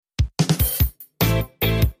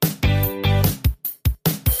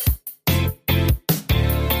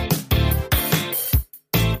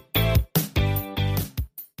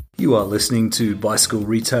You are listening to Bicycle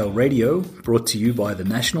Retail Radio, brought to you by the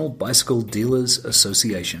National Bicycle Dealers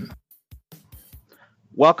Association.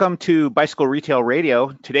 Welcome to Bicycle Retail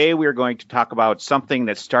Radio. Today we are going to talk about something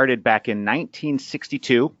that started back in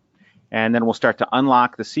 1962, and then we'll start to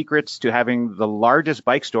unlock the secrets to having the largest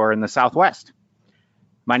bike store in the Southwest.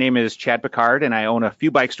 My name is Chad Picard, and I own a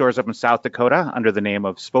few bike stores up in South Dakota under the name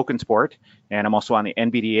of Spoken Sport, and I'm also on the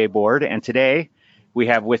NBDA board. And today we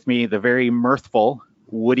have with me the very mirthful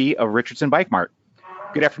Woody of Richardson Bike Mart.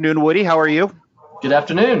 Good afternoon, Woody. How are you? Good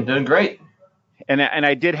afternoon. Doing great. And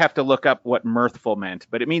I did have to look up what mirthful meant,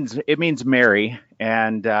 but it means merry.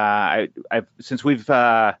 And I've since we've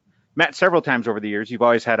met several times over the years, you've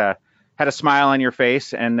always had a smile on your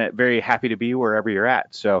face and very happy to be wherever you're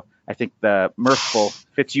at. So I think the mirthful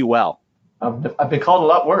fits you well. I've been called a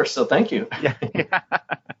lot worse, so thank you. Yeah.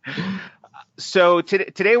 So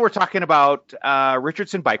today we're talking about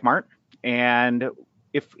Richardson Bike Mart, and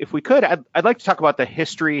if we could, I'd like to talk about the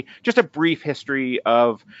history, just a brief history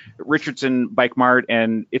of Richardson Bike Mart.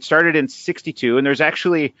 And it started in 62, and there's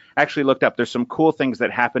actually looked up, there's some cool things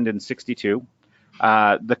that happened in 62.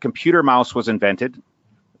 The computer mouse was invented,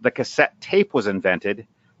 the cassette tape was invented,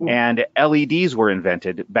 and LEDs were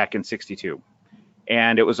invented back in 62.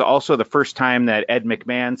 And it was also the first time that Ed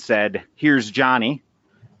McMahon said, "Here's Johnny."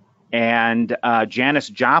 And Janis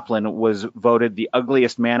Joplin was voted the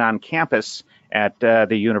ugliest man on campus at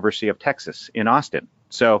the University of Texas in Austin.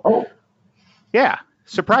 So, yeah,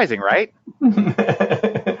 surprising, right?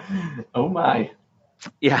 Oh, my.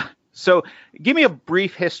 Yeah. So give me a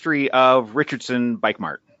brief history of Richardson Bike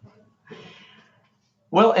Mart.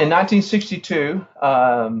 Well, in 1962,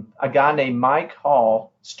 a guy named Mike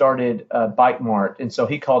Hall started Bike Mart, and so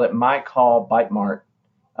he called it Mike Hall Bike Mart.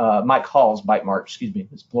 Mike Hall's Bike Mart, excuse me,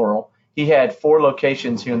 it's plural. He had 4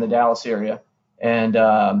 locations here in the Dallas area, and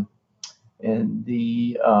in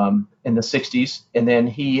the 60s, and then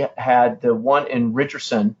he had the one in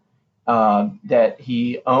Richardson that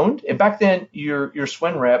he owned. And back then, your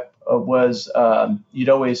Schwinn rep was you'd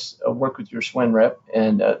always work with your Schwinn rep,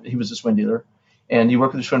 and he was a Schwinn dealer. And you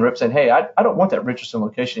work with the Schwinn rep saying, "Hey, I don't want that Richardson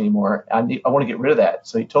location anymore. I want to get rid of that."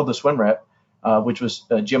 So he told the Schwinn rep, which was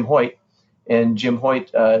Jim Hoyt, and Jim Hoyt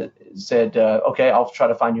said, "Okay, I'll try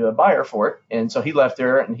to find you a buyer for it." And so he left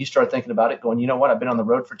there and he started thinking about it, going, "You know what? I've been on the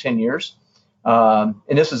road for 10 years." And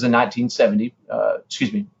this was in 1980.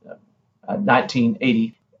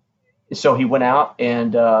 So he went out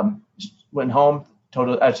and went home,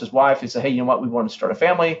 asked his wife, he said, "Hey, you know what? We want to start a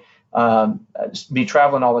family. Just be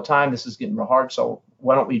traveling all the time. This is getting real hard. So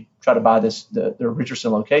why don't we try to buy the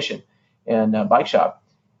Richardson location and bike shop?"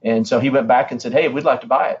 And so he went back and said, "Hey, we'd like to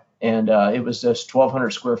buy it." And it was just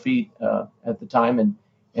 1,200 square feet at the time.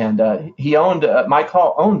 And he owned, Mike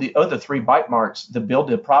Hall owned the other 3 bike marts, the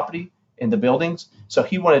builded property and the buildings. So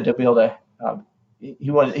he wanted to build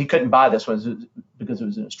he couldn't buy this one because it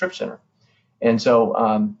was in a strip center. And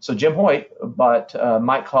so Jim Hoyt bought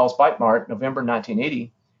Mike Hall's Bike Mart November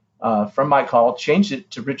 1980 from Mike Hall, changed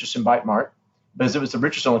it to Richardson Bike Mart because it was the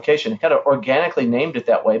Richardson location. He kind of organically named it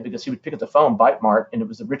that way because he would pick up the phone, Bike Mart, and it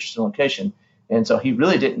was the Richardson location. And so he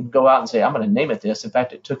really didn't go out and say, "I'm going to name it this." In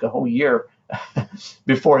fact, it took a whole year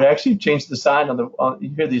before he actually changed the sign you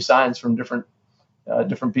hear these signs from different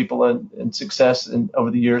people and success and over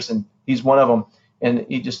the years, and he's one of them. And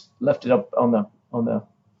he just left it up on the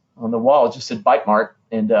wall. It just said Bike Mart,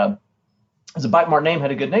 and as a Bike Mart name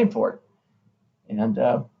had a good name for it. And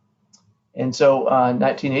so in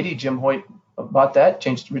 1980, Jim Hoyt bought that,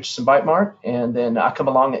 changed to Richardson Bike Mart, and then I come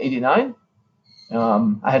along in 89.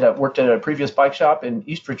 I had worked at a previous bike shop in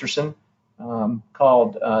East Richardson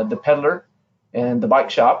called The Peddler and the Bike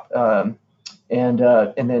Shop, and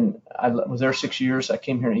then I was there 6 years. I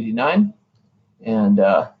came here in 89, and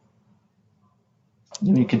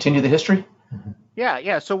you continue the history?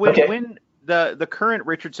 Yeah. So when the current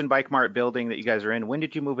Richardson Bike Mart building that you guys are in, when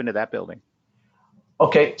did you move into that building?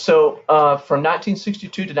 Okay, so from 1962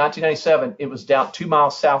 to 1997, it was down 2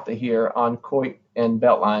 miles south of here on Coit and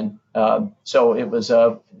Beltline. So it was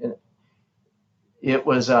in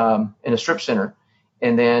a strip center,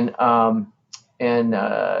 and then in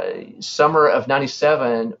summer of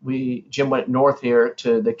 '97, Jim went north here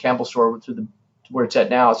to the Campbell store to where it's at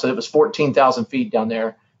now. So it was 14,000 feet down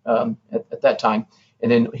there at that time,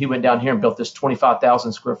 and then he went down here and built this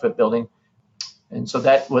 25,000 square foot building. And so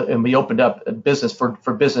and we opened up a business for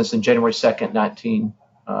business in January 2nd,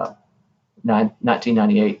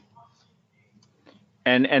 1998.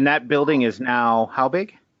 And that building is now how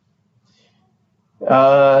big?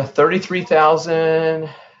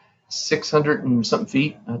 33,600 and something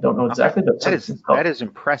feet. I don't know exactly, but that is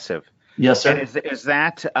impressive. Yes, sir. And is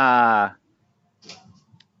that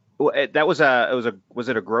That was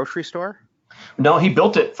it a grocery store? No, he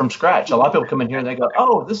built it from scratch. A lot of people come in here and they go,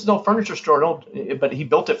 "Oh, this is an old furniture store," but he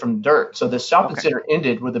built it from dirt. So the shopping Okay. center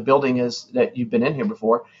ended where the building is that you've been in here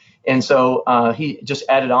before, and so he just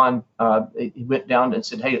added on. He went down and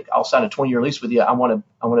said, "Hey, I'll sign a 20-year lease with you. I want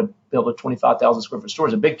to build a 25,000 square foot store." It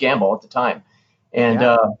was a big gamble at the time, and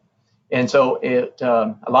Yeah. and so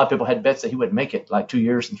a lot of people had bets that he wouldn't make it, like 2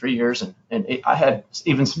 years and 3 years, and I had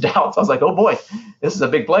even some doubts. I was like, "Oh boy, this is a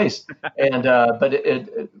big place," and but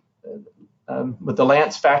with the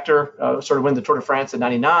Lance factor, sort of win the Tour de France in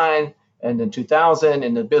 '99 and then 2000,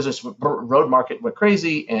 and the business road market went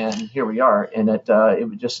crazy, and here we are. And it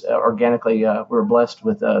was just organically, we were blessed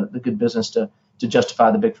with the good business to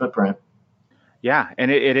justify the big footprint. Yeah,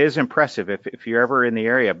 and it is impressive. If you're ever in the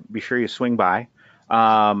area, be sure you swing by.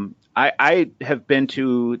 I have been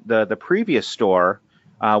to the previous store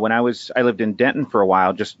when I lived in Denton for a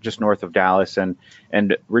while, just north of Dallas, and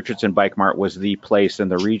Richardson Bike Mart was the place in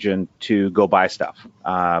the region to go buy stuff.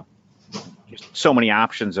 Just so many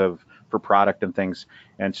options for product and things,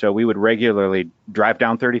 and so we would regularly drive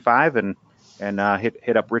down 35 and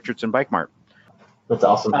hit up Richardson Bike Mart. That's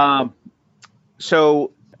awesome.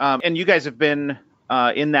 And you guys have been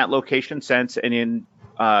in that location since, and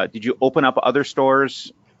did you open up other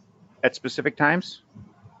stores at specific times?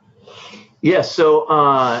 Yes.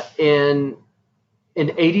 So in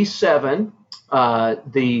 '87,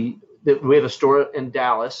 we have a store in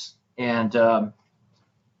Dallas, and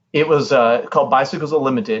it was called Bicycles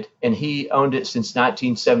Unlimited, and he owned it since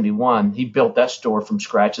 1971. He built that store from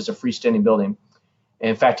scratch as a freestanding building. And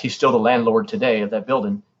in fact, he's still the landlord today of that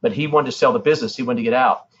building. But he wanted to sell the business. He wanted to get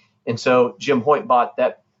out, and so Jim Hoyt bought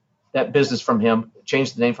that business from him,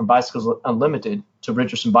 changed the name from Bicycles Unlimited to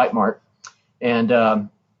Richardson Bike Mart, and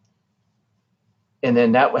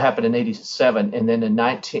then that happened in '87, and then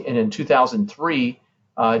in 2003,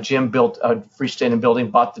 Jim built a freestanding building,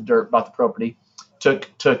 bought the dirt, bought the property, took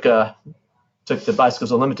the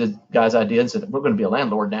Bicycles Unlimited guy's idea and said, "We're going to be a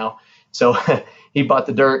landlord now." So he bought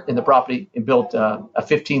the dirt and the property and built a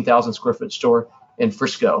 15,000 square foot store in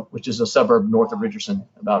Frisco, which is a suburb north of Richardson,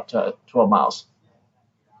 about 12 miles.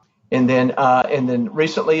 And then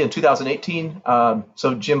recently in 2018,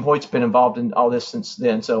 so Jim Hoyt's been involved in all this since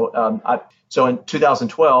then. So in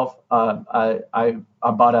 2012, I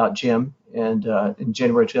bought out Jim, and in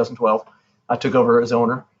January 2012, I took over as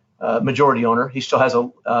owner, majority owner. He still has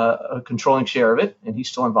a controlling share of it, and he's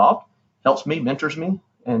still involved, helps me, mentors me,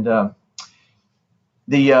 and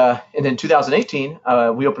then 2018,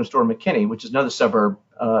 we opened a store in McKinney, which is another suburb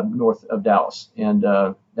north of Dallas, and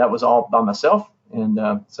that was all by myself. And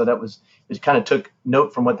so it kind of took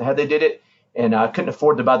note from how they did it. And I couldn't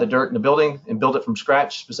afford to buy the dirt in the building and build it from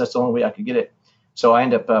scratch because that's the only way I could get it. So I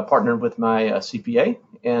ended up partnering with my CPA.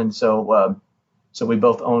 And so we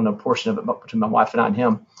both own a portion of it between my wife and I and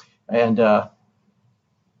him. And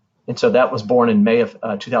so that was born in May of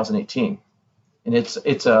 2018. And it's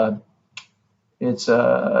a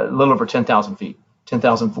little over 10,000 feet,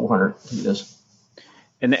 10,400 it is.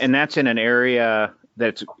 And that's in an area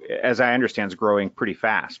that's, as I understand, is growing pretty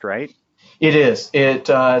fast, right? It is.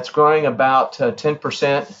 It's growing about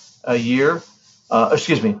 10% a year. 2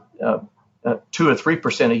 or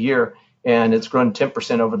 3% a year, and it's grown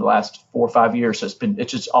 10% over the last 4 or 5 years. So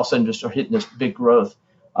it's just all of a sudden just hitting this big growth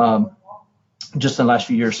just in the last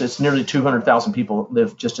few years. So it's nearly 200,000 people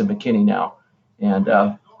live just in McKinney now,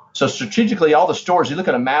 and so strategically, all the stores. You look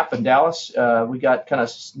at a map in Dallas, we got kind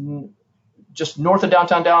of just north of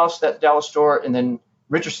downtown Dallas, that Dallas store, and then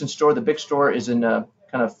Richardson store, the big store, is in kind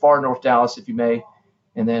of far north Dallas, if you may,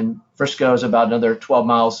 and then Frisco is about another 12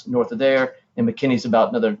 miles north of there, and McKinney's about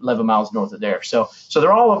another 11 miles north of there. So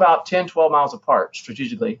they're all about 10, 12 miles apart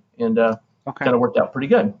strategically, and kind of worked out pretty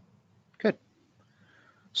good. Good.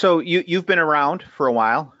 So you've been around for a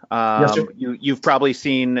while. Yes, sir. You've probably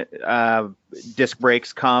seen disc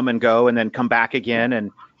brakes come and go and then come back again,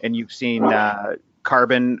 and you've seen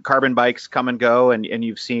carbon bikes come and go, and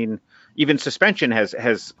you've seen even suspension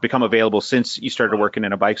has become available since you started working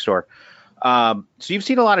in a bike store. So you've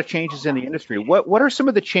seen a lot of changes in the industry. What are some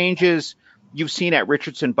of the changes you've seen at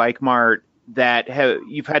Richardson Bike Mart that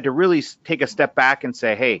you've had to really take a step back and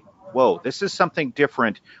say, hey, whoa, this is something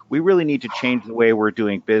different. We really need to change the way we're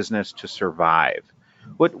doing business to survive.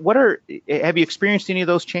 Have you experienced any of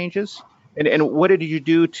those changes? And what did you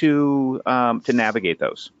do to navigate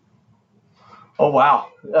those? Oh, wow.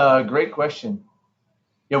 Great question.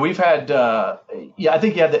 Yeah, we've had, I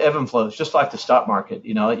think you have the ebb and flows, just like the stock market.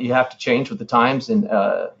 You know, you have to change with the times, and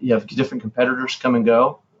you have different competitors come and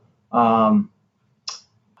go. I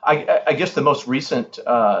guess the most recent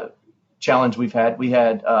challenge we've had. We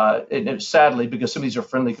had, sadly, because some of these are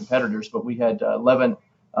friendly competitors, but we had 11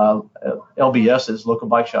 LBSs, local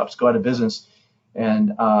bike shops, go out of business.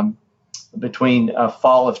 And between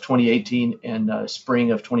fall of 2018 and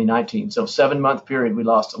spring of 2019, so 7-month period, we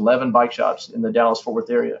lost 11 bike shops in the Dallas-Fort Worth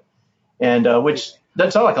area, and which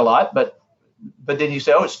doesn't sound like a lot, but then you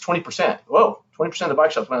say, oh, it's 20%. Whoa, 20% of the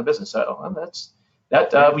bike shops went out of business. So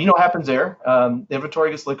you know what happens there. The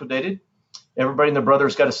inventory gets liquidated. Everybody and their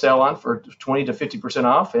brother's got a sale on for 20 to 50%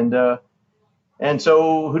 off, and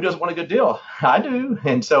so who doesn't want a good deal? I do.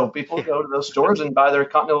 And so people go to those stores and buy their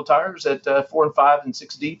Continental tires at 4 and 5 and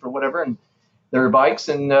 6 deep or whatever, and their bikes.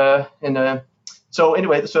 So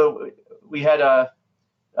anyway, so we had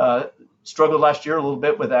struggled last year a little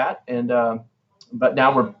bit with that, but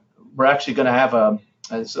now we're actually going to have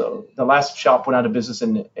so the last shop went out of business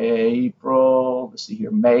in April. Let's see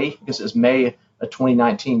here, May. I guess it was May of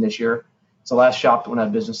 2019 this year. It's the last shop that went out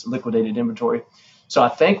of business, liquidated inventory. So I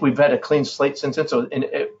think we've had a clean slate since then. So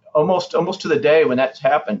almost to the day when that's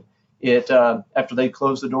happened, after they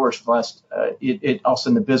closed the doors for the last, all of a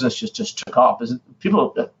sudden the business just took off.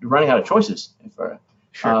 People are running out of choices.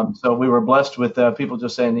 Sure. So we were blessed with people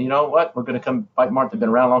just saying, you know what, we're going to come Bike Mart. They've been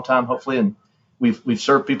around a long time, hopefully, and we've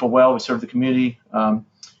served people well. We serve the community.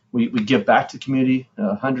 We give back to the community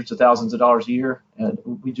hundreds of thousands of dollars a year, and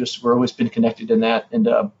we're always been connected in that. And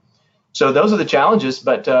so those are the challenges,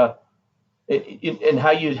 but and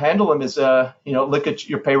how you handle them is, look at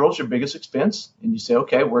your payroll's your biggest expense, and you say,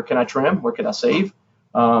 okay, where can I trim? Where can I save?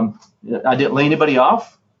 I didn't lay anybody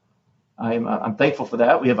off. I'm thankful for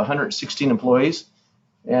that. We have 116 employees,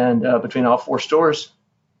 and between all 4 stores,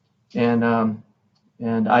 and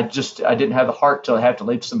I didn't have the heart to have to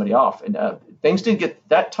lay somebody off, and things didn't get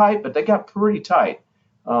that tight, but they got pretty tight,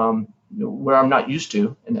 where I'm not used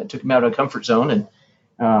to, and that took me out of a comfort zone,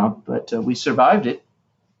 but we survived it.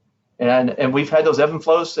 And we've had those ebb and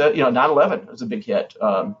flows. 9/11 was a big hit.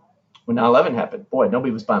 When 9/11 happened, boy,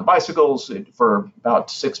 nobody was buying bicycles for about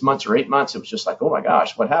 6 months or 8 months. It was just like, oh my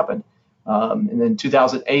gosh, what happened? And then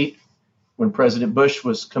 2008, when President Bush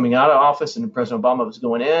was coming out of office and President Obama was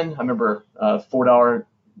going in, I remember $4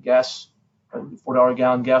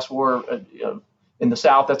 gallon gas war in the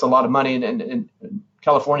South. That's a lot of money, and in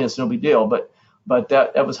California, it's no big deal. But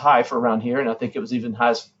that was high for around here, and I think it was even high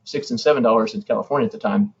as $6 and $7 in California at the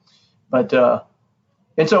time. But you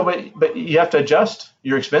have to adjust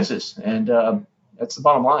your expenses, and that's the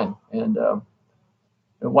bottom line. And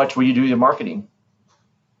watch where you do your marketing.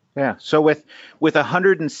 Yeah. So with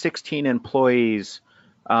 116 employees,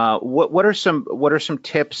 what are some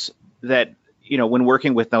tips that, when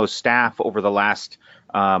working with those staff over the last,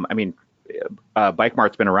 Bike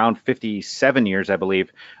Mart's been around 57 years, I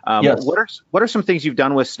believe. Yes. What are some things you've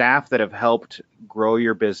done with staff that have helped grow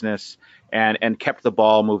your business and kept the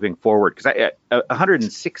ball moving forward? Because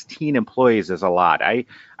 116 employees is a lot. I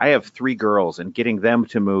have 3 girls, and getting them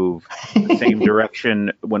to move the same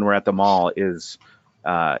direction when we're at the mall is,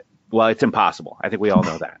 it's impossible. I think we all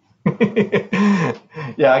know that.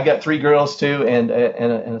 Yeah, I got 3 girls too, and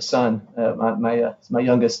a son, my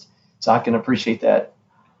youngest, so I can appreciate that.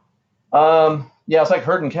 It's like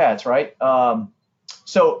herding cats, right?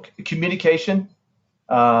 So communication.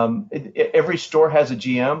 Every store has a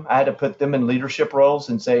GM. I had to put them in leadership roles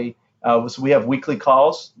and say, so we have weekly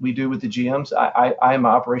calls we do with the GMs. I am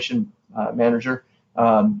an operation manager.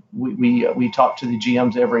 We talk to the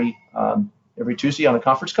GMs every Tuesday on a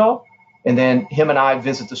conference call, and then him and I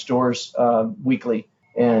visit the stores weekly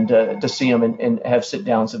and to see them and have sit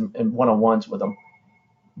downs and one-on-ones with them.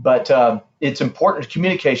 But it's important.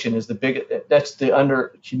 Communication is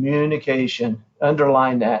communication.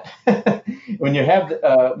 Underline that. When you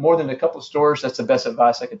have more than a couple of stores, that's the best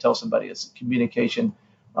advice I could tell somebody. It's communication.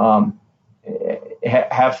 Have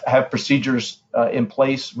procedures in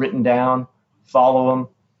place, written down, follow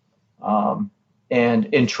them, and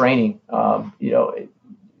in training.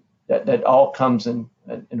 That all comes in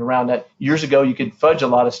around that. Years ago, you could fudge a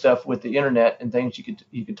lot of stuff with the internet and things.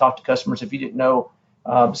 You could talk to customers if you didn't know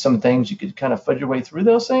some things. You could kind of fudge your way through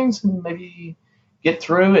those things and maybe get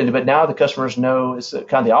through. But now the customers know it's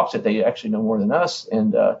kind of the opposite. They actually know more than us,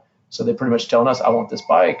 and so they're pretty much telling us, "I want this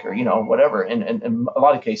bike," or whatever. And a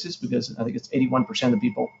lot of cases, because I think it's 81% of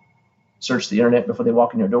people search the internet before they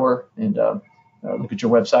walk in your door and look at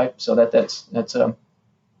your website. So that's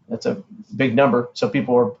a big number. So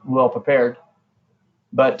people are well prepared.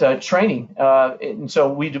 But training, and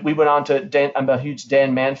so we went on to Dan. I'm a huge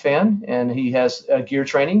Dan Mann fan, and he has gear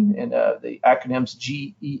training, and the acronyms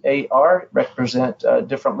GEAR represent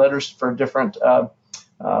different letters for different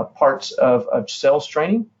parts of sales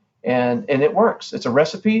training, and it works. It's a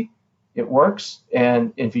recipe, it works.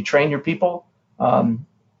 And if you train your people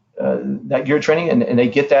that gear training, and they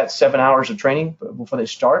get that 7 hours of training before they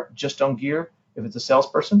start just on gear, if it's a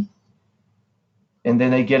salesperson, and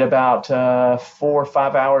then they get about 4 or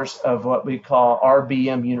 5 hours of what we call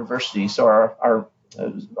RBM University. So our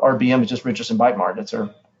RBM is just Richardson Bike Mart. That's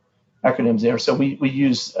our acronyms there. So we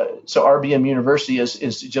use so RBM University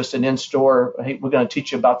is just an in-store. Hey, we're going to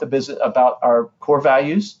teach you about the business, about our core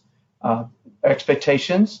values,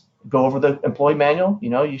 expectations. Go over the employee manual.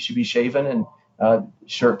 You should be shaven and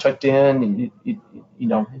shirt tucked in,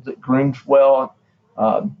 and groomed well.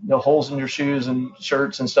 No holes in your shoes and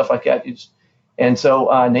shirts and stuff like that. And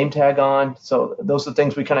so name tag on. So those are the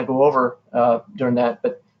things we kind of go over during that.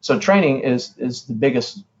 But so training is the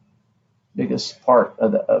biggest part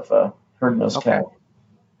of herding those cattle.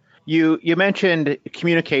 You mentioned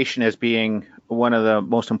communication as being one of the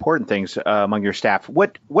most important things among your staff.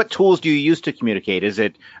 What tools do you use to communicate?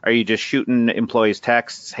 Are you just shooting employees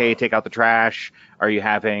texts? Hey, take out the trash. Are you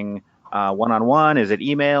having one-on-one? Is it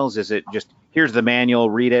emails? Is it just here's the manual,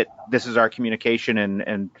 read it. This is our communication,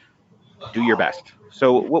 and do your best.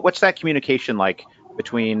 So what's that communication like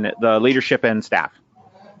between the leadership and staff?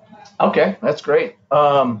 Okay, that's great.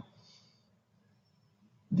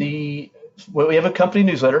 We have a company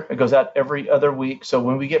newsletter. It goes out every other week. So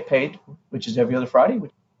when we get paid, which is every other Friday,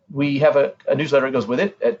 we have a newsletter that goes with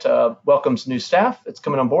it. It welcomes new staff that's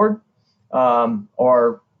coming on board,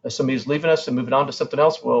 or if somebody's leaving us and moving on to something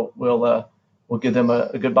else, we'll give them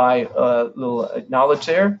a goodbye little acknowledge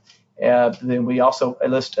there. Then we also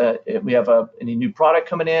list we have any new product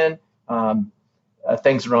coming in,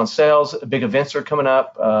 things that are on sales, big events are coming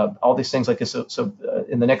up, all these things like this. So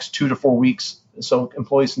in the next 2 to 4 weeks, so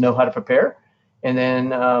employees know how to prepare. And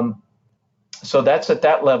then so that's at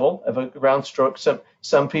that level of a ground stroke.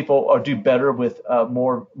 Some people do better with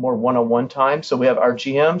more one-on-one time. So we have our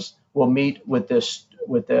GMs will meet with this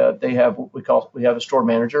we have a store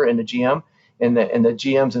manager and a GM. And the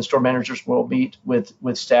GMs and store managers will meet with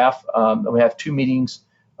staff. We have 2 meetings,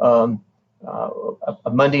 a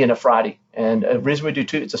Monday and a Friday. And the reason we do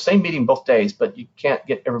 2, it's the same meeting both days, but you can't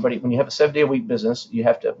get everybody. When you have a 7-day-a-week business, we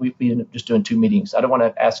end up just doing 2 meetings. I don't want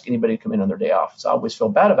to ask anybody to come in on their day off. So I always feel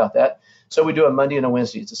bad about that. So we do a Monday and a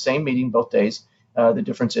Wednesday. It's the same meeting both days. The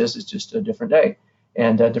difference is it's just a different day,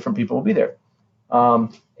 and different people will be there.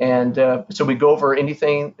 So we go over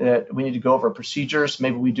anything that we need to go over, procedures.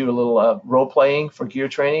 Maybe we do a little role playing for gear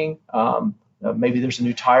training. Maybe there's a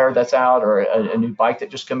new tire that's out, or a new bike that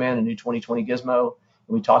just come in, a new 2020 Gizmo.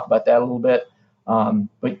 And we talk about that a little bit.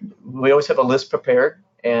 But we always have a list prepared,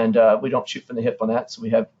 and we don't shoot from the hip on that. So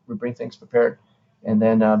we bring things prepared. And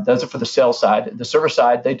then those are for the sales side. The server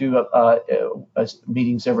side, they do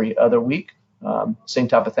meetings every other week, same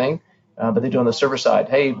type of thing. But they do on the server side.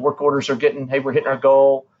 Hey, work orders are we're hitting our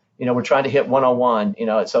goal. We're trying to hit 101.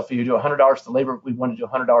 So if you do $100 for labor, we want to do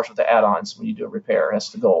 $100 worth of add-ons when you do a repair.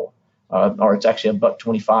 That's the goal. Or it's actually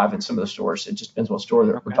 $1.25 in some of the stores. It just depends what store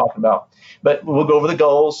that we're talking about. But we'll go over the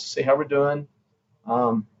goals, see how we're doing.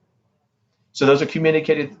 So those are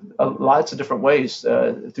communicated lots of different ways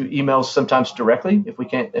through emails, sometimes directly.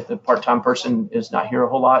 If the part-time person is not here a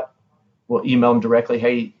whole lot, we'll email them directly.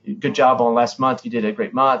 Hey, good job on last month. You did a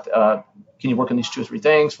great month. Can you work on these 2 or 3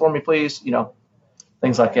 things for me, please?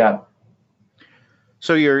 Things like that.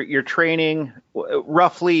 So you're training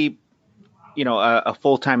roughly, a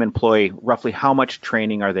full-time employee, roughly how much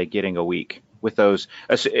training are they getting a week with those?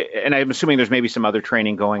 And I'm assuming there's maybe some other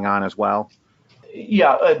training going on as well.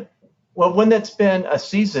 Yeah. Well, when that's been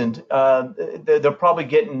seasoned, they're probably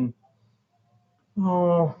getting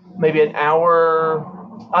maybe an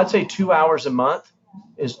hour. I'd say 2 hours a month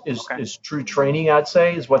is true training. I'd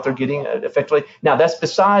say is what they're getting effectively. Now that's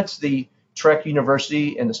besides the Trek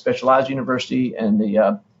University and the Specialized University and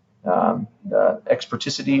the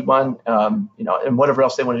Experticity one, and whatever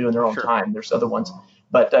else they want to do in their own time. There's other ones,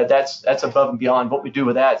 but that's above and beyond. What we do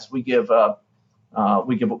with that is we give what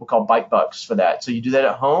we call bike bucks for that. So you do that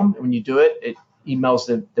at home. And when you do it, it emails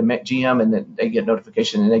the GM, and then they get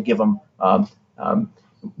notification, and they give them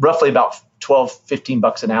roughly about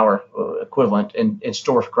 $12-15 an hour equivalent in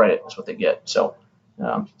store credit is what they get. So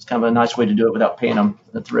it's kind of a nice way to do it without paying them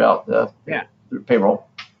throughout the payroll.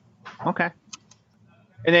 Okay.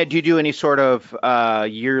 And then do you do any sort of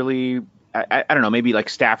yearly, I don't know, maybe like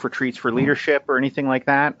staff retreats for leadership or anything like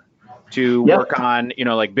that to work on,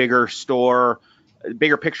 like bigger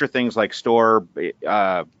picture things like store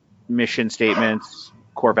mission statements,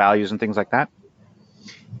 core values and things like that?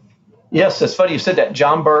 Yes, it's funny you said that.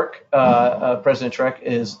 John Burke, President Trek,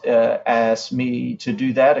 asked me to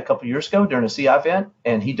do that a couple of years ago during a CI event,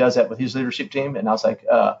 and he does that with his leadership team. And I was like,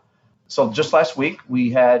 so just last week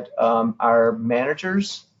we had our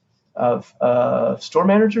managers of store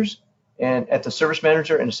managers, and at the service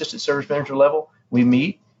manager and assistant service manager level, we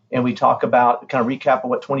meet and we talk about kind of recap of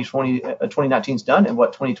what 2019's done and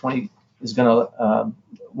what 2020 is going to,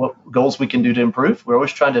 what goals we can do to improve. We're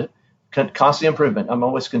always trying to constant improvement. I'm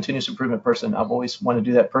always a continuous improvement person. I've always wanted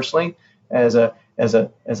to do that personally as a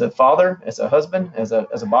father, as a husband, as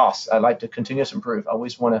a boss. I like to continuous improve. I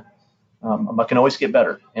always want to, I can always get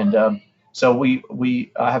better. And so I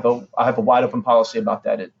have a wide open policy about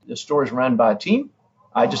that. The store is run by a team.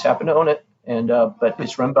 I just happen to own it, and but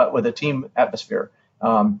it's run with a team atmosphere,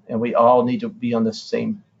 and we all need to be on the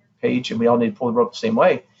same page, and we all need to pull the rope the same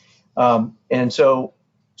way. And so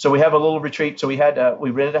we have a little retreat. So we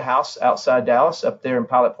rented a house outside Dallas, up there in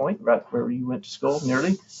Pilot Point, right where you went to school,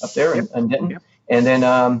 nearly up there in Denton. Yep. And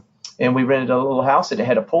then and we rented a little house, and it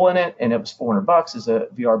had a pool in it, and it was $400 as a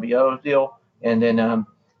VRBO deal. And then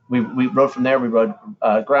we rode from there. We rode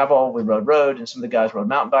gravel, we rode road, and some of the guys rode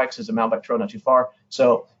mountain bikes. There's a mountain bike trail not too far.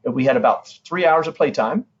 So we had about 3 hours of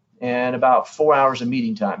playtime and about 4 hours of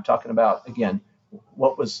meeting time, talking about, again,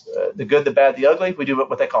 what was the good, the bad, the ugly. We do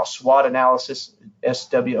what they call SWOT analysis,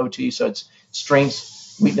 SWOT. So it's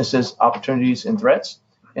strengths, weaknesses, opportunities, and threats.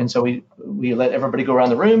 And so we let everybody go around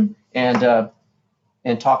the room and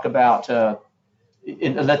talk about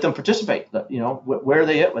and let them participate. Where are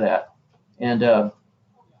they at with that, and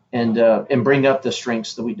bring up the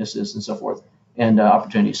strengths, the weaknesses, and so forth, and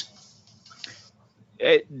opportunities.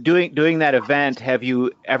 Doing that event, have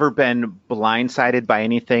you ever been blindsided by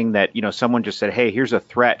anything that someone just said, "Hey, here's a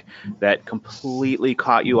threat," that completely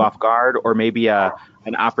caught you off guard, or maybe an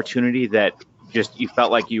opportunity that just you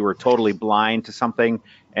felt like you were totally blind to something,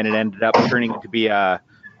 and it ended up turning to be a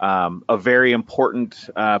very important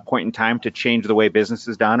point in time to change the way business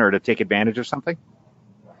is done or to take advantage of something?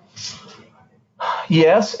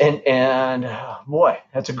 Yes, and boy,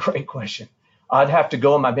 that's a great question. I'd have to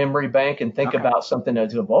go in my memory bank and think about something to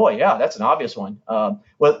do. Boy, yeah, that's an obvious one. And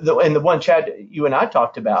the one, Chad, you and I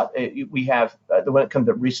talked about, we have the one that comes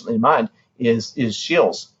up recently in mind is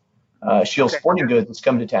Scheels. Scheels Sporting Goods has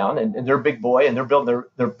come to town, and they're a big boy, and they're building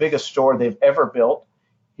their biggest store they've ever built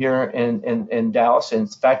here in Dallas. And in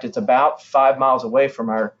fact, it's about 5 miles away from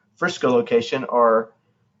our Frisco location, or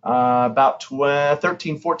about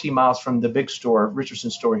 13, 14 miles from the big store, Richardson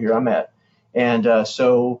store here I'm at. And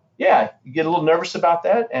so, yeah, you get a little nervous about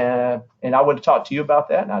that. And I would have talked to you about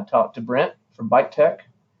that. And I talked to Brent from Bike Tech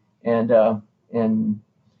and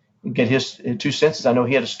get his 2 cents. I know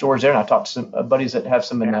he had stores there. And I talked to some buddies that have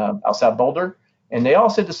some in outside Boulder. And they all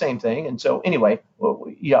said the same thing. And so anyway,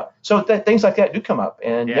 so things like that do come up.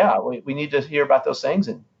 And we need to hear about those things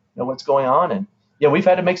and know what's going on. And we've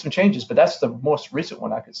had to make some changes, but that's the most recent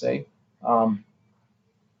one I could say.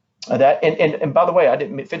 That and by the way, I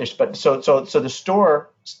didn't finish, but so the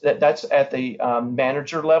store that's at the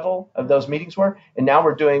manager level of those meetings were, and now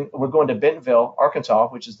we're going to Bentonville, Arkansas,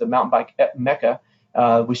 which is the mountain bike mecca.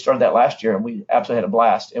 We started that last year, and we absolutely had a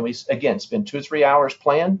blast. And we again spend 2 or 3 hours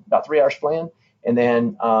playing, about 3 hours playing, and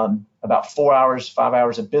then about 4 hours, 5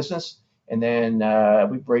 hours of business, and then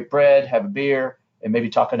we break bread, have a beer, and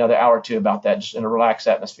maybe talk another hour or two about that, just in a relaxed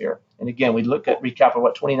atmosphere. And again, we look at recap of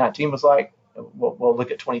what 2019 was like. We'll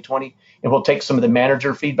look at 2020, and we'll take some of the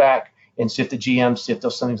manager feedback and see if the GMs, see if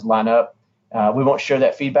those things line up. We won't share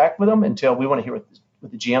that feedback with them until we want to hear what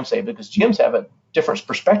the GMs say, because GMs have a different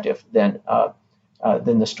perspective than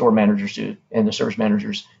the store managers do, and the service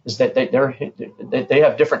managers is that they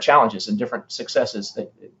have different challenges and different successes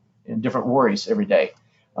and different worries every day.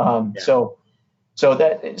 So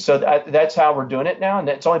that's how we're doing it now, and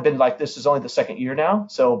it's only been like this is only the second year now.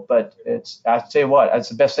 So, but I tell you what, it's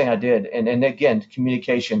the best thing I did. And again,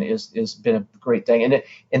 communication is been a great thing,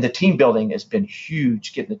 and the team building has been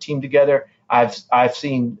huge. Getting the team together, I've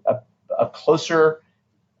seen a closer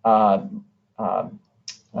bond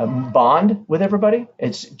with everybody.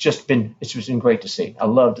 It's just been great to see. I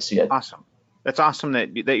love to see it. Awesome. That's awesome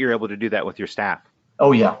that you're able to do that with your staff.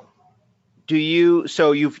 Oh yeah.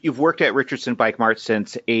 So you've worked at Richardson Bike Mart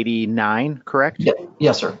since '89, correct? Yeah.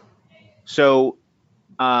 Yes, sir. So,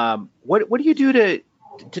 what do you do to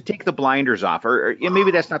take the blinders off, or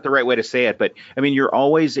maybe that's not the right way to say it, but I mean, you're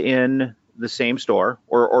always in the same store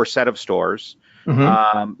or set of stores.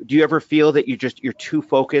 Mm-hmm. Do you ever feel that you're too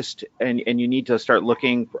focused and you need to start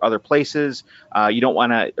looking for other places? You don't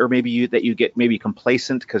want to, or maybe you get maybe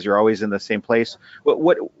complacent because you're always in the same place.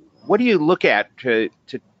 What do you look at to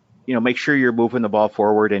make sure you're moving the ball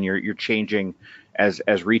forward and you're changing as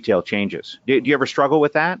retail changes? Do you ever struggle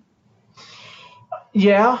with that?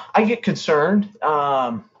 Yeah, I get concerned.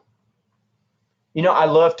 I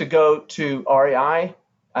love to go to REI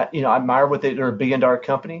I admire what they're a $1 billion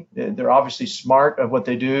company. They're obviously smart of what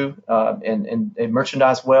they do, and they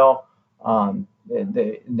merchandise well.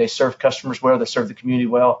 They serve customers well. They serve the community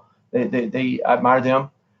well. I admire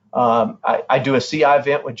them. I do a CI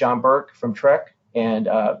event with John Burke from Trek, and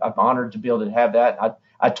I'm honored to be able to have that.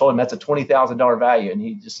 I told him that's a $20,000 value, and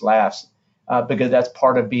he just laughs because that's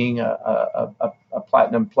part of being a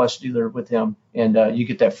Platinum Plus dealer with him, and you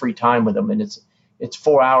get that free time with him, and it's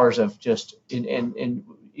 4 hours of just and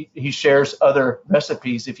he shares other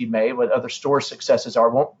recipes, if you may, what other store successes are.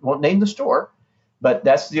 Won't name the store, but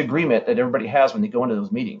that's the agreement that everybody has when they go into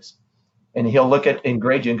those meetings. And he'll look at and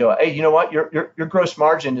grade you and go, hey, you know what? Your gross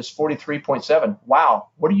margin is 43.7. Wow,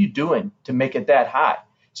 what are you doing to make it that high?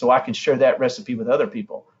 So I can share that recipe with other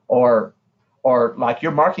people. Or like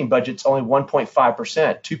your marketing budget's only 1.5%.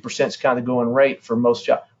 2% is kind of the going rate for most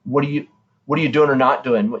jobs. What are you doing or not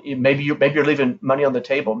doing? Maybe you're leaving money on the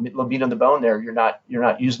table, meat on the bone there. You're not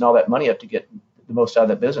using all that money up to get the most out of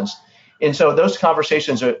that business. And so those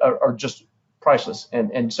conversations are just priceless.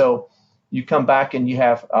 And so you come back and you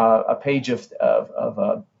have a page of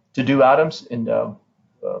to-do items, and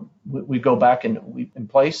we go back and we in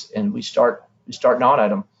place and we start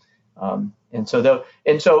non-item.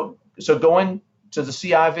 So going to the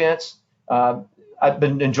CI events, I've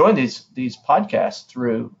been enjoying these podcasts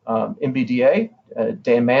through MBDA.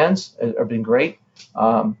 Dan Manns have been great,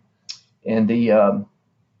 and the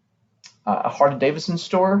Harley Davidson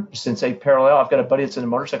store, Sensei Parallel. I've got a buddy that's in the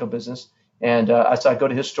motorcycle business, and so I go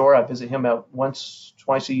to his store. I visit him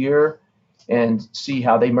twice a year, and see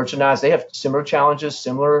how they merchandise. They have similar challenges,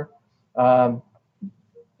 similar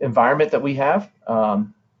environment that we have, so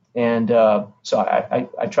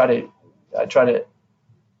I try to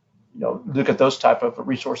look at those type of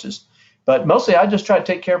resources. But mostly, I just try to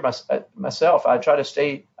take care of myself. I try to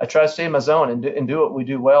stay in my zone and do what we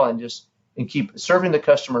do well, and keep serving the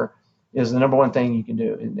customer is the number one thing you can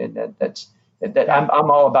do. And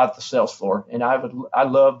I'm all about the sales floor, and I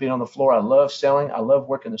love being on the floor. I love selling. I love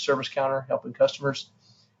working the service counter, helping customers.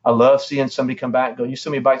 I love seeing somebody come back and go, "You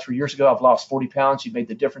sold me a bike 3 years ago. I've lost 40 pounds. You made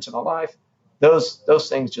the difference in my life." Those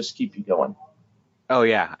things just keep you going. Oh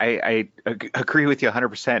yeah, I agree with you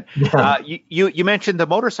 100%. Yeah. You mentioned the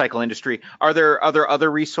motorcycle industry. Are there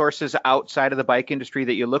other resources outside of the bike industry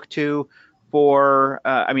that you look to for?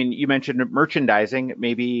 You mentioned merchandising.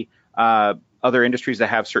 Maybe other industries that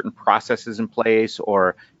have certain processes in place,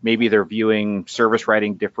 or maybe they're viewing service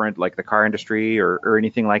writing different, like the car industry, or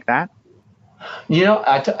anything like that.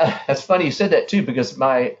 That's funny you said that too, because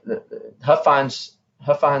Huffines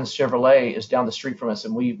Chevrolet is down the street from us,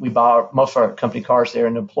 and we buy most of our company cars there,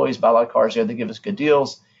 and employees buy a lot of cars there. They give us good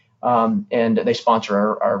deals, and they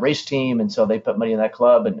sponsor our race team, and so they put money in that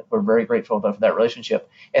club, and we're very grateful for that relationship.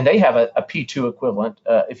 And they have a P2 equivalent,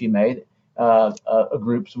 if you may, a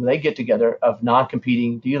group where they get together of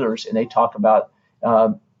non-competing dealers, and they talk about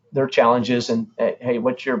their challenges and, hey,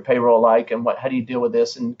 what's your payroll like, and how do you deal with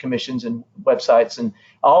this, and commissions and websites and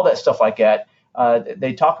all that stuff like that.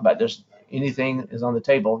 They talk about there's anything is on the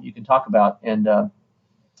table you can talk about, and the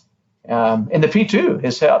P2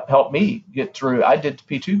 has helped me get through. I did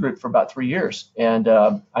the P2 group for about 3 years, and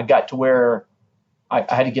I got to where I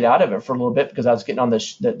had to get out of it for a little bit because I was getting on the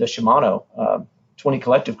Shimano 20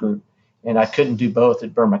 collective group, and I couldn't do both.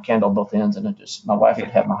 It burned my candle both ends, and my wife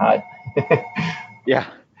would have my hide. Yeah.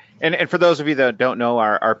 And for those of you that don't know,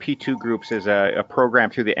 our P2 groups is a program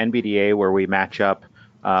through the NBDA where we match up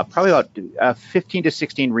probably about 15 to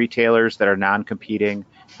 16 retailers that are non-competing,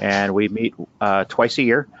 and we meet twice a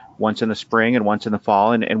year, once in the spring and once in the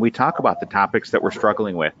fall, and we talk about the topics that we're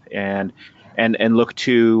struggling with and look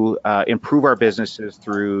to improve our businesses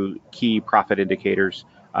through key profit indicators.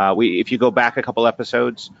 If you go back a couple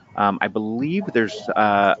episodes, I believe there's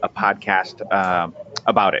a podcast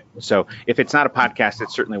about it. So if it's not a podcast,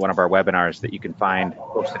 it's certainly one of our webinars that you can find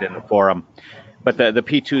posted in the forum. But the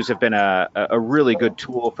P2s have been a really good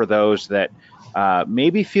tool for those that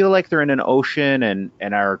maybe feel like they're in an ocean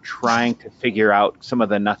and are trying to figure out some of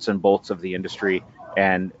the nuts and bolts of the industry,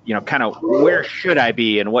 and kind of where should I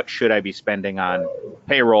be and what should I be spending on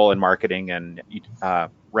payroll and marketing and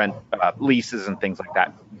rent, leases and things like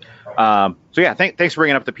that. So yeah, thanks for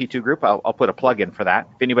bringing up the P2 group. I'll put a plug in for that.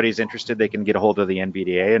 If anybody's interested, they can get a hold of the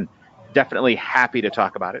NBDA, and definitely happy to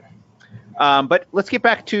talk about it. But let's get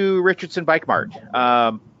back to Richardson Bike Mart.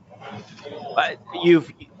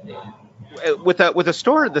 You've with a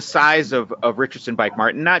store the size of Richardson Bike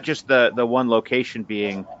Mart, not just the one location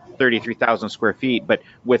being 33,000 square feet, but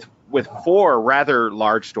with 4 rather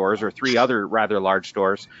large stores, or 3 other rather large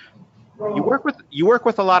stores. You work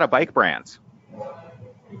with a lot of bike brands,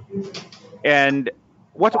 and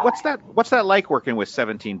What's that like working with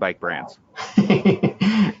 17 bike brands?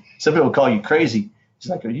 Some people call you crazy. It's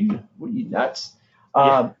like, what are you nuts?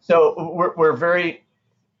 Yeah. So we're very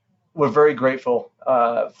grateful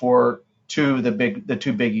for the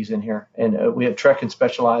two biggies in here, and we have Trek and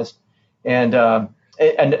Specialized, and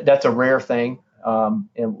that's a rare thing, and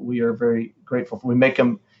we are very grateful. We make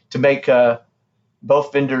them to make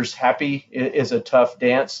both vendors happy is a tough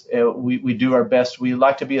dance. We do our best. We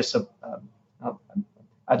like to be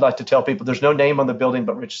I'd like to tell people there's no name on the building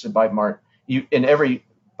but Richardson Bike Mart. You in every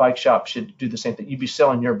bike shop should do the same thing. You'd be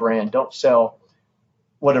selling your brand. Don't sell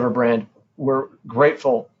whatever brand. We're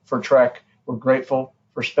grateful for Trek. We're grateful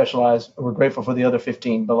for Specialized. We're grateful for the other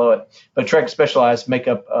 15 below it. But Trek and Specialized make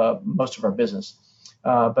up most of our business.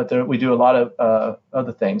 But we do a lot of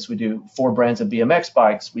other things. We do 4 brands of BMX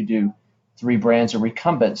bikes. We do 3 brands of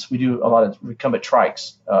recumbents. We do a lot of recumbent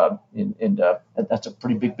trikes, and that's a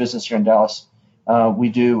pretty big business here in Dallas. We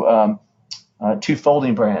do 2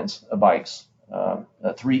 folding brands of bikes,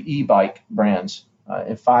 3 e-bike brands,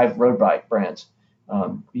 and 5 road bike brands.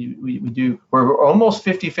 We're almost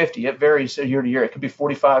 50-50. It varies year to year. It could be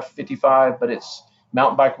 45-55, but it's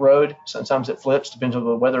mountain bike road. Sometimes it flips, depends on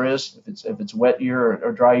what the weather is, if it's wet year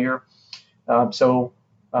or dry year. So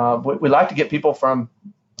we like to get people from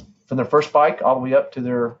their first bike all the way up to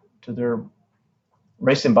their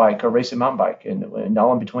racing bike or racing mountain bike and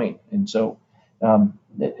all in between. And so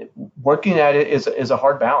working at it is a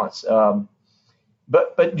hard balance.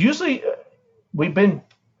 But usually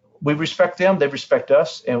we respect them, they respect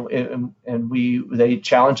us, and they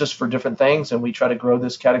challenge us for different things, and we try to grow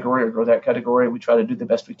this category or grow that category. We try to do the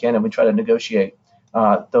best we can, and we try to negotiate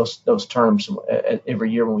those terms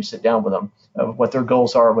every year when we sit down with them, of what their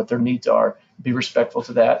goals are, what their needs are. Be respectful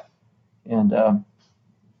to that,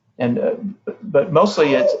 but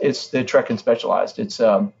mostly it's the Trek and Specialized. It's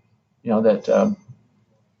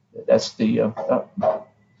that's the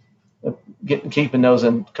keeping those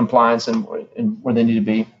in compliance and where they need to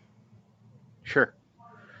be. Sure.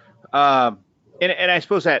 And I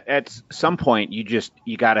suppose at some point you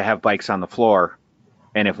got to have bikes on the floor,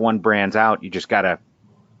 and if one brand's out, you just got to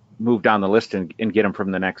move down the list and get them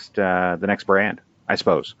from the next brand, I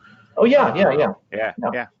suppose. Oh yeah.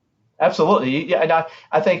 Absolutely. Yeah, and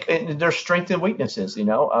I think there's strengths and weaknesses.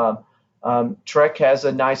 Trek has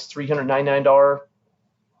a nice $399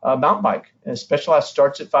 mountain bike, and Specialized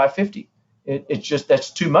starts at $550. It's just that's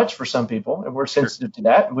too much for some people, and we're sensitive to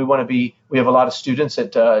that. And we have a lot of students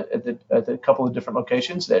at a couple of different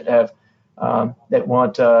locations that have that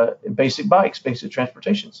want basic bikes, basic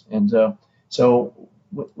transportations. And so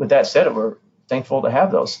with that said, we're thankful to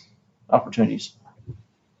have those opportunities.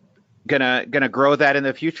 Gonna grow that in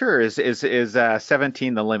the future, or is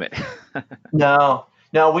 17 the limit? No,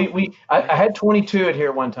 I had 22 at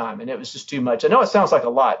here one time, and it was just too much. I know it sounds like a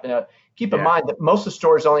lot. Keep in mind that most of the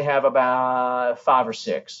stores only have about 5 or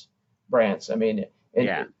 6 brands. I mean,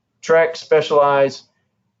 Trek, Specialized,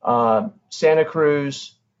 Santa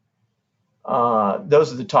Cruz.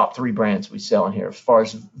 Those are the top 3 brands we sell in here as far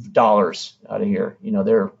as dollars out of here.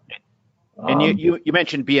 They're. And you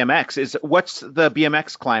mentioned BMX. What's the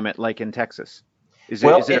BMX climate like in Texas? Is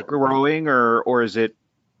it growing or is it?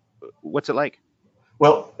 What's it like?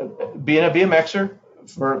 Well, being a BMXer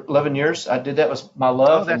for 11 years, I did that was my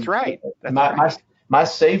love. Oh, that's right. My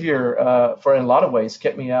savior for in a lot of ways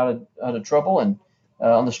kept me out of trouble and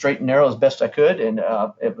on the straight and narrow as best I could, and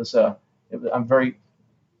I'm very,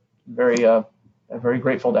 very, very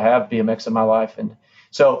grateful to have BMX in my life, and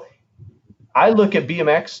so I look at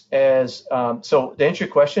BMX as so to answer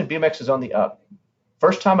your question, BMX is on the up.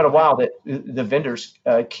 First time in a while that the vendors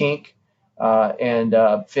Kink and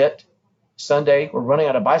Fit Sunday were running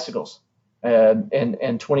out of bicycles. In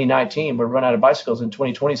 2019, we're running out of bicycles, and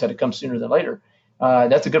 2020's had to come sooner than later.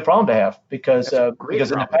 That's a good problem to have because in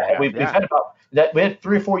the past, we've had about that. We had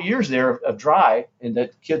 3 or 4 years there of dry, and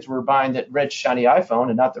that kids were buying that red shiny iPhone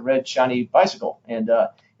and not the red shiny bicycle, and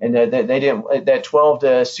they didn't. That 12 to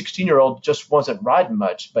 16-year-old just wasn't riding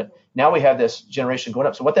much. But now we have this generation going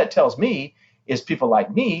up. So what that tells me is people like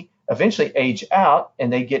me eventually age out,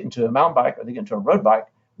 and they get into a mountain bike or they get into a road bike.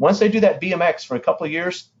 Once they do that BMX for a couple of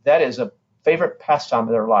years, that is a favorite pastime of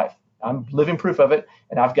their life. I'm living proof of it,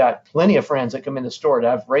 and I've got plenty of friends that come in the store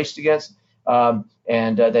that I've raced against, and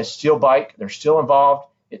they still bike. They're still involved.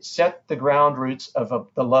 It set the ground roots of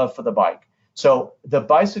the love for the bike. So the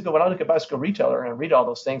bicycle, when I look at Bicycle Retailer and I read all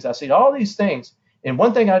those things, I see all these things, and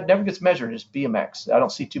one thing that never gets measured is BMX. I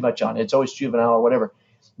don't see too much on it. It's always juvenile or whatever.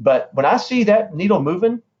 But when I see that needle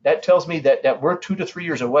moving, that tells me that we're 2 to 3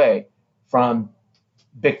 years away from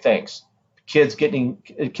big things. Kids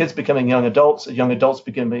becoming young adults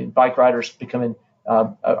becoming bike riders, becoming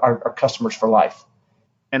our customers for life.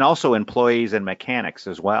 And also employees and mechanics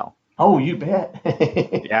as well. Oh, you bet.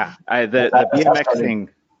 Yeah, the BMX thing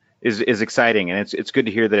is exciting, and it's good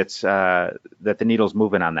to hear that it's that the needle's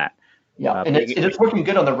moving on that. Yeah, and it's working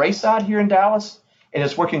good on the race side here in Dallas, and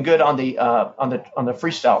it's working good on the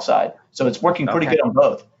freestyle side. So it's working pretty good on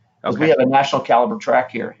both. Because we have a national caliber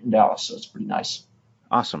track here in Dallas, so it's pretty nice.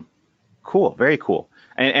 Awesome, cool, very cool.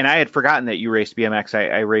 And I had forgotten that you raced BMX.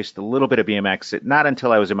 I raced a little bit of BMX, not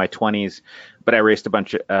until I was in my 20s, but I raced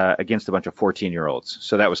against a bunch of 14-year-olds.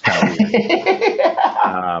 So that was kind of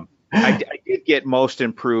weird. I did get most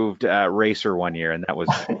improved racer one year, and that was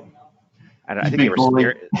I think they were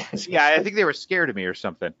scared. Yeah, I think they were scared of me or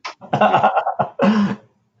something.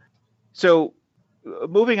 So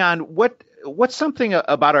moving on, what's something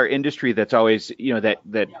about our industry that's always,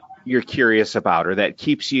 that you're curious about, or that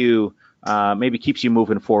keeps you maybe keeps you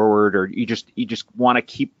moving forward, or you just want to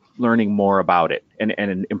keep learning more about it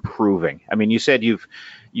and improving? I mean, you said you've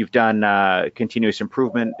done continuous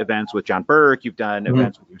improvement events with John Burke, you've done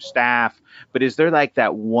events with your staff, but is there like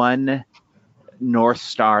that one North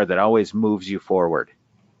Star that always moves you forward?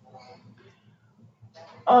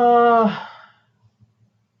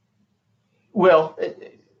 Well,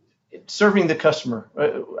 serving the customer.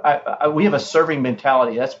 We have a serving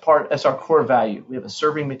mentality. That's our core value. We have a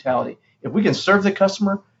serving mentality. If we can serve the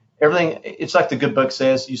customer, everything, it's like the good book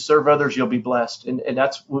says, you serve others, you'll be blessed. And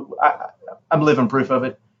that's, I'm living proof of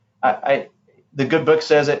it. The good book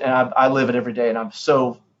says it, and I live it every day. And I'm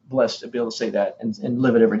so blessed to be able to say that and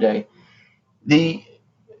live it every day.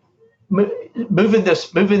 Moving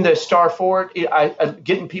the star forward,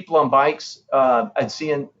 getting people on bikes, and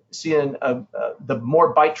seeing the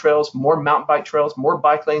more bike trails, more mountain bike trails, more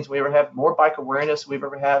bike lanes we ever have, more bike awareness we've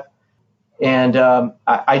ever had. And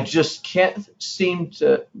I just can't seem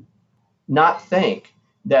to not think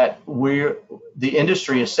that the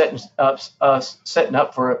industry is setting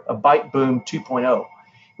up for a bike boom 2.0.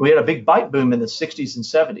 We had a big bike boom in the 60s and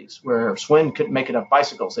 70s where Schwinn couldn't make enough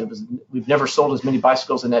bicycles. We've never sold as many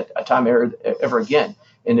bicycles in that time ever again.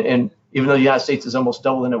 And even though the United States is almost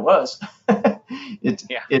double than it was,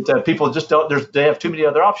 people just don't. They have too many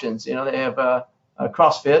other options. They have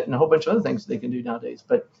CrossFit and a whole bunch of other things they can do nowadays.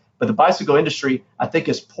 But the bicycle industry, I think,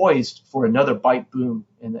 is poised for another bike boom,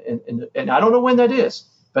 and I don't know when that is,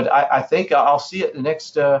 but I think I'll see it in the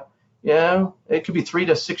next. It could be 3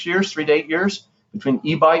 to 6 years, 3 to 8 years between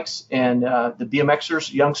e-bikes and the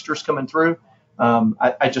BMXers, youngsters coming through.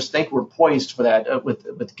 I just think we're poised for that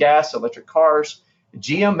with gas, electric cars.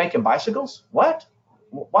 GM making bicycles? What?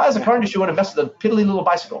 Why does the car industry want to mess with a piddly little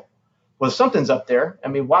bicycle? Well, something's up there. I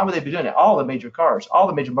mean, why would they be doing it? All the major cars, all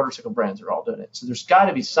the major motorcycle brands are all doing it. So there's got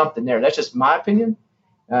to be something there. That's just my opinion,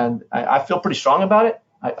 and I feel pretty strong about it.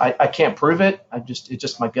 I can't prove it. It's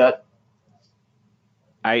just my gut.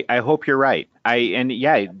 I hope you're right.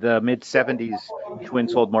 The mid 70s, Schwinn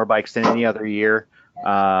sold more bikes than any other year.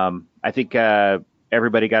 I think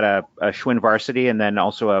everybody got a Schwinn Varsity, and then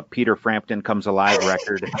also a Peter Frampton Comes Alive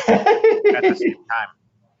record at the same time.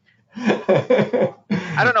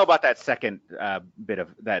 I don't know about that second bit of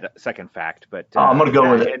that second fact, but I'm going to go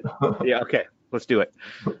with it. Yeah, okay, let's do it.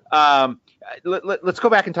 Let's go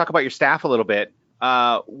back and talk about your staff a little bit.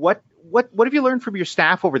 What have you learned from your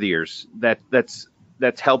staff over the years that's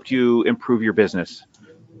helped you improve your business?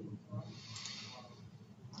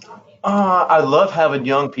 I love having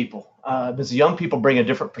young people. Because young people bring a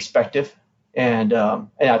different perspective, and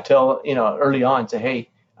I tell early on, say, hey,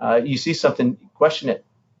 you see something, question it.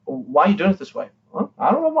 Why are you doing it this way? Well,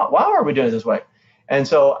 I don't know why are we doing it this way? And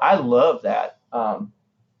so I love that.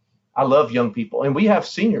 I love young people, and we have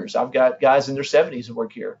seniors. I've got guys in their 70s who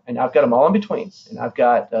work here, and I've got them all in between. And I've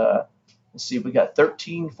got we got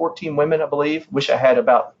 13, 14 women, I believe. Wish I had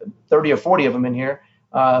about 30 or 40 of them in here,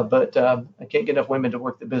 but I can't get enough women to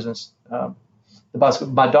work the business.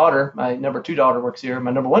 My daughter, my number 2 daughter, works here.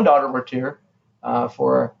 My number 1 daughter worked here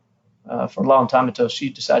for a long time until she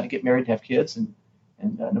decided to get married and have kids. And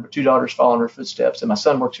number 2 daughter's following her footsteps. And my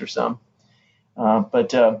son works here some.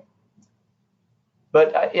 But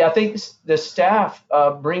I think the staff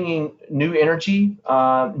bringing new energy,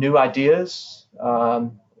 new ideas,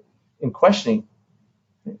 and questioning.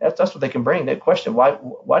 That's what they can bring. They question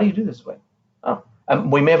why do you do this way?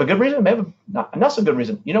 We may have a good reason, may have a not so good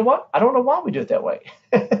reason. You know what? I don't know why we do it that way.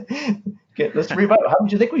 Okay, let's revive. How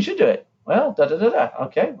would you think we should do it? Well,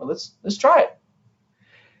 Okay, well let's try it.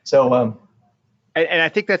 So, and I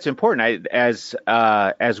think that's important.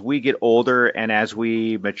 As we get older and as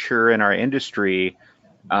we mature in our industry,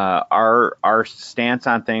 our stance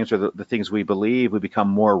on things, or the things we believe, we become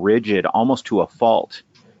more rigid, almost to a fault.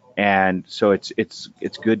 And so it's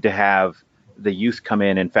good to have the youth come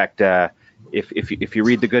in. In fact, if you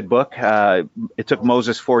read the good book, it took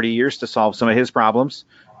Moses 40 years to solve some of his problems.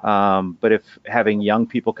 But if having young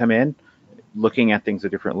people come in, looking at things a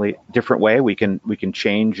different way, we can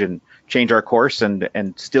change our course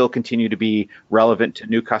and still continue to be relevant to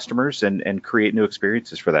new customers and create new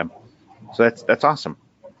experiences for them. So that's awesome.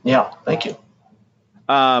 Yeah, thank you.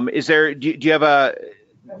 Do you have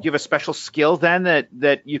a special skill then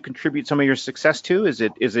that you contribute some of your success to? Is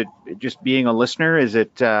it just being a listener? Is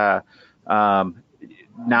it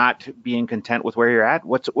not being content with where you're at?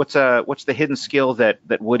 What's the hidden skill that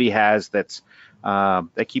Woody has that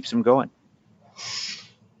keeps him going?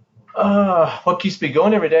 What keeps me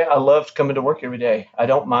going every day? I love coming to work every day. I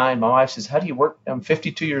don't mind. My wife says, "How do you work?" I'm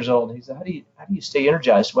 52 years old. He said, "How do you stay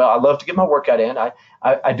energized?" Well, I love to get my workout in.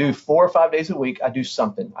 I do 4 or 5 days a week. I do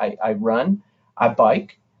something. I run. I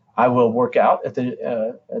bike. I will work out at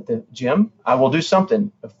the gym. I will do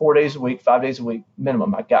something 4 days a week, 5 days a week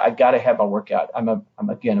minimum. I got to have my workout. I'm a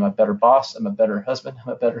better boss. I'm a better husband.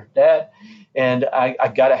 I'm a better dad, and I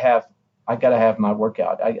got to have my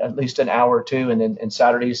workout. At least an hour or two, and then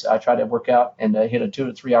Saturdays I try to work out and hit a 2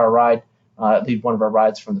 to 3 hour ride. Lead one of our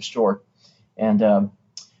rides from the store, and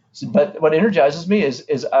but what energizes me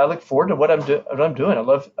is I look forward to what I'm doing. I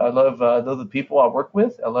love the people I work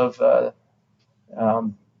with. I love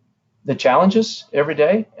the challenges every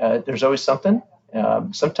day. There's always something.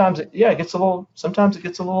 Sometimes it gets a little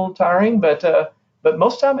tiring, but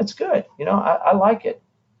most time it's good. I like it.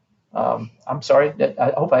 I'm sorry.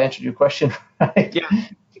 I hope I answered your question right. Yeah.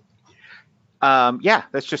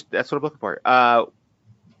 That's what I'm looking for.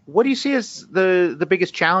 What do you see as the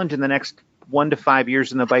biggest challenge in the next 1 to 5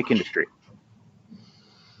 years in the bike industry?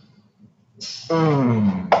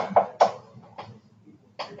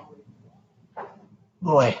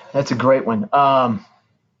 Boy, that's a great one.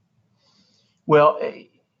 Well,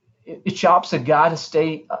 shops have got to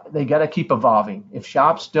stay. They got to keep evolving. If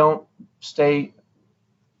shops don't stay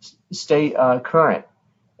current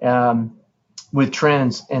with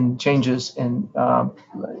trends and changes, and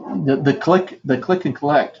the click and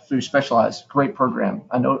collect through Specialized, great program.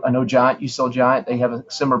 I know Giant. You sell Giant. They have a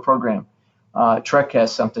similar program. Trek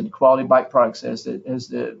has something. Quality Bike Products as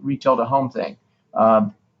the retail to home thing.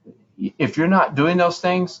 If you're not doing those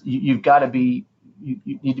things, you've got to be. You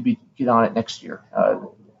need to get on it next year.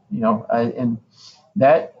 And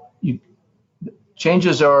that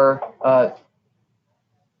changes are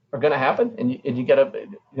going to happen, and you got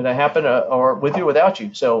to happen or with you or without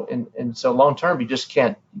you. So so long term, you just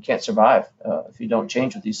can't survive if you don't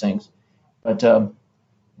change with these things. But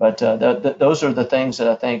those are the things that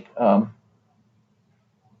I think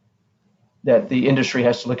that the industry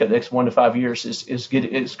has to look at the next 1 to 5 years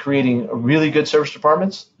is creating really good service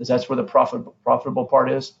departments, because that's where the profitable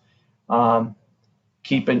part is. Aligning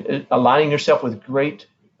yourself with great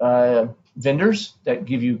vendors that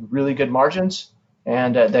give you really good margins,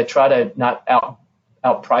 and that try to not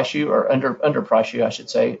outprice you or underprice you, I should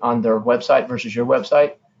say, on their website versus your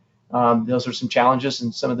website. Those are some challenges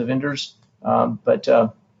in some of the vendors, but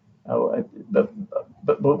we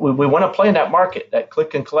want to play in that market, that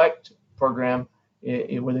click and collect program,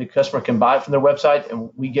 where the customer can buy it from their website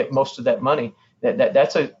and we get most of that money.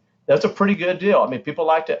 That's a pretty good deal. I mean, people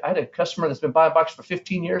like to. I had a customer that's been buying bikes for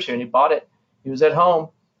 15 years here, and he bought it. He was at home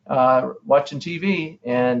watching TV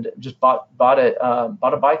and just bought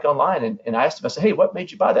a bike online. And I asked him, I said, "Hey, what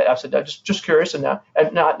made you buy that?" I said, "I'm just curious, and not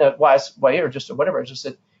in a wise way or just whatever." I just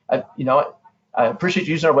said, I appreciate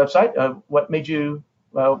you using our website. What made you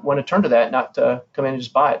want to turn to that, not come in and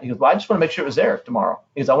just buy it? He goes, "Well, I just want to make sure it was there tomorrow."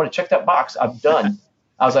 He goes, "I want to check that box. I'm done."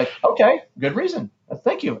 I was like, "Okay, good reason.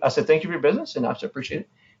 Thank you." I said, "Thank you for your business," and I said, "Appreciate it."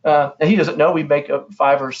 And he doesn't know we make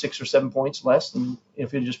 5 or 6 or 7 points less than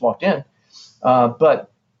if he just walked in.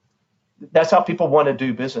 But that's how people want to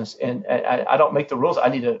do business, and I don't make the rules.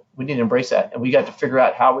 We need to embrace that, and we got to figure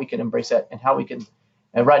out how we can embrace that and how we can.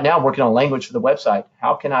 And right now, I'm working on language for the website.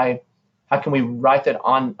 How can we write that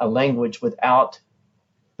on a language without?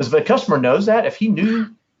 Because if a customer knows that, if he knew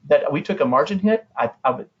that we took a margin hit, I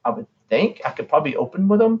would think I could probably open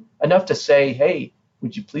with them enough to say, "Hey,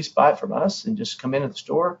 would you please buy it from us and just come into the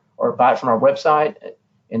store, or buy it from our website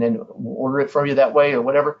and then we'll order it from you that way," or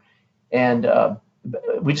whatever. And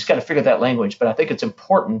we just got to figure that language. But I think it's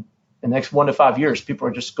important in the next 1 to 5 years, people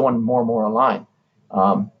are just going more and more online.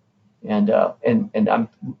 And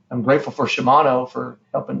I'm grateful for Shimano for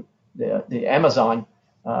helping the Amazon.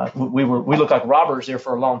 We looked like robbers there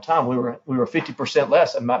for a long time. We were 50%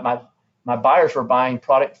 less, and my buyers were buying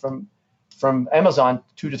product from Amazon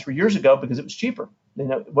 2 to 3 years ago because it was cheaper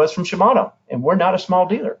than it was from Shimano, and we're not a small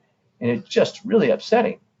dealer, and it's just really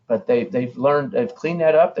upsetting. But they've learned, they've cleaned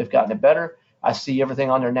that up, they've gotten it better. I see everything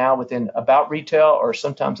on there now within about retail or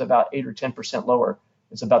sometimes about 8 or 10% lower.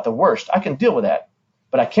 It's about the worst. I can deal with that,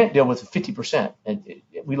 but I can't deal with 50%.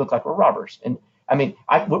 We look like we're robbers. And I mean,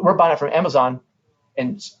 we're buying it from Amazon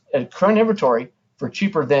and current inventory for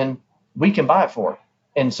cheaper than we can buy it for.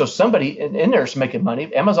 And so somebody in there is making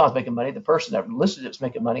money. Amazon's making money. The person that listed it's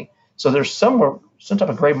making money. So there's some type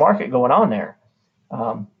of gray market going on there.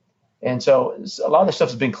 And so a lot of the stuff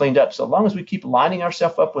has been cleaned up. So as long as we keep lining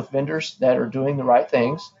ourselves up with vendors that are doing the right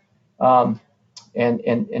things, and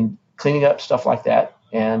cleaning up stuff like that,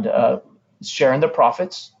 and sharing the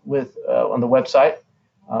profits with on the website,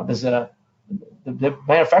 because the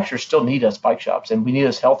manufacturers still need us, bike shops, and we need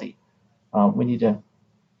us healthy. We need to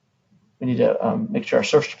make sure our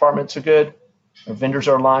service departments are good, our vendors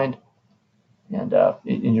are aligned, and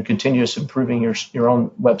you're continuous improving your own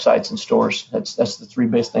websites and stores. That's the three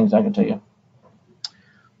best things I can tell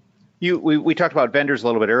you. We talked about vendors a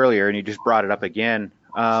little bit earlier, and you just brought it up again.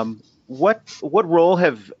 What role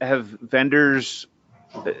have vendors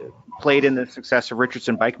played in the success of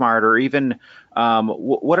Richardson Bike Mart, or even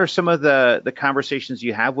what are some of the conversations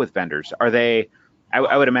you have with vendors? Are they?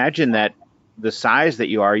 I would imagine that the size that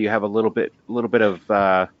you are, you have a little bit of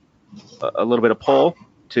pull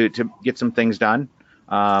to get some things done.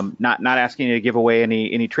 Not asking you to give away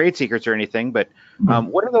any trade secrets or anything, but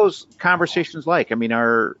what are those conversations like? I mean,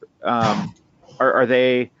 are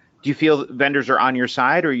they? Do you feel vendors are on your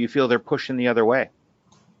side, or you feel they're pushing the other way?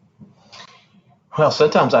 Well,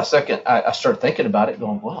 sometimes I start thinking about it,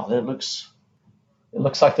 going, "Wow, it looks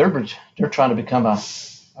like they're trying to become a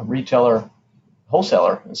retailer,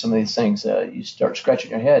 wholesaler," and some of these things. You start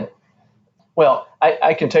scratching your head. Well,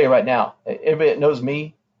 I can tell you right now, everybody that knows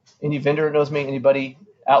me, any vendor that knows me, anybody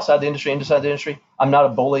outside the industry, inside the industry, I'm not a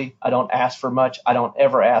bully. I don't ask for much. I don't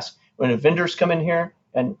ever ask. When the vendors come in here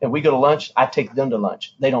and we go to lunch, I take them to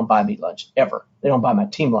lunch. They don't buy me lunch ever. They don't buy my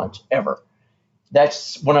team lunch ever.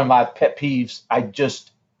 That's one of my pet peeves. I'm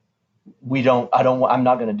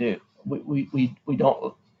not going to do. We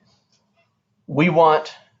don't. We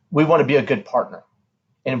want to be a good partner.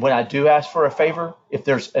 And when I do ask for a favor, if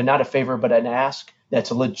there's not a favor but an ask, that's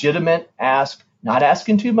a legitimate ask, not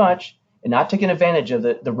asking too much and not taking advantage of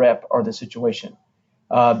the rep or the situation,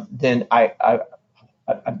 then I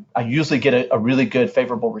usually get a really good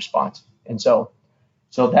favorable response. And so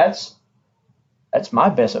that's my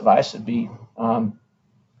best advice would be.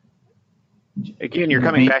 Again, you're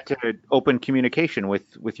coming back to open communication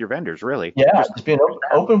with your vendors, really. Yeah, just being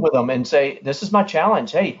open with them and say, this is my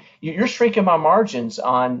challenge. Hey, you're shrinking my margins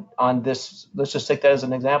on this. Let's just take that as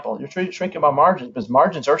an example. You're shrinking my margins because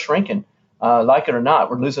margins are shrinking, like it or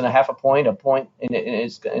not. We're losing a point, and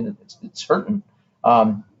it's hurting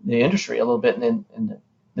the industry a little bit and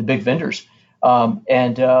the big vendors.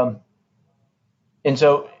 And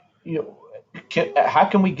so, how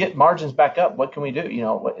can we get margins back up? What can we do?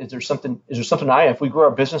 Is there something if we grow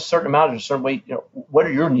our business a certain amount, there's a certain way, what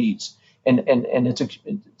are your needs? And it's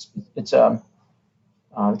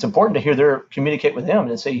important to hear communicate with them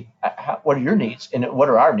and say, what are your needs and what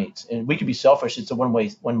are our needs? And we could be selfish. It's a one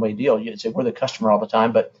way deal. You'd say we're the customer all the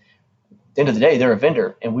time, but at the end of the day, they're a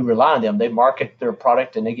vendor and we rely on them. They market their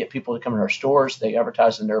product and they get people to come in our stores. They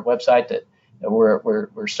advertise on their website that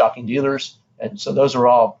we're stocking dealers. And so those are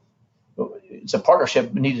all, it's a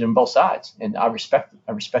partnership needed on both sides, and I respect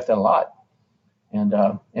that a lot. And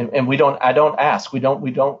I don't ask.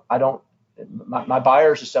 My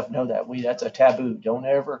buyers and stuff know that that's a taboo.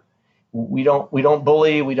 We don't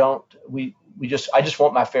bully. I just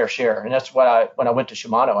want my fair share. And that's what when I went to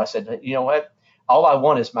Shimano, I said, you know what? All I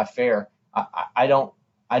want is my fair. I don't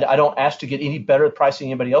ask to get any better pricing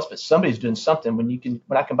than anybody else, but somebody's doing something when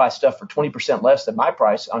I can buy stuff for 20% less than my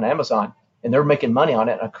price on Amazon and they're making money on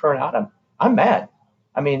it in a current item. I'm mad.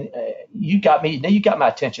 I mean, you got my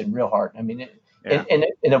attention real hard. I mean, and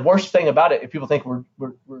the worst thing about it, if people think we're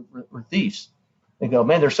thieves, they go,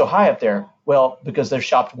 man, they're so high up there. Well, because they've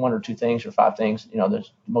shopped one or two things or five things, the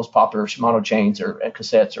most popular Shimano chains or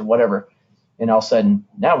cassettes or whatever. And all of a sudden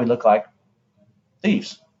now we look like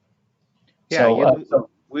thieves. Yeah.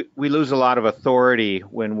 We lose a lot of authority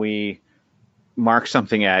when we mark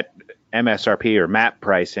something at MSRP or MAP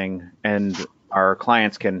pricing, and our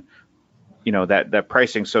clients can, that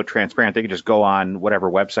pricing so transparent, they can just go on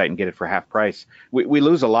whatever website and get it for half price. We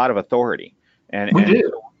lose a lot of authority. And we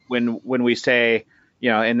do. When we say,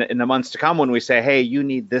 in the months to come, when we say, hey, you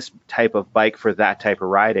need this type of bike for that type of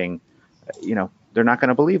riding, they're not going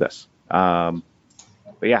to believe us. But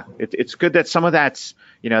yeah, it's good that some of that's,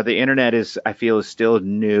 the internet I feel is still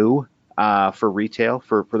new for retail,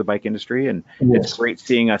 for the bike industry. And It's great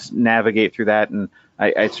seeing us navigate through that. And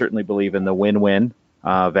I certainly believe in the win-win.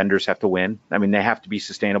 Vendors have to win. I mean, they have to be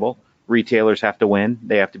sustainable. Retailers have to win.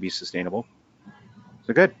 They have to be sustainable.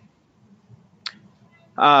 So good.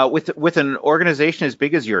 With an organization as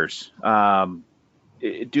big as yours,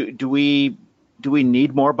 do we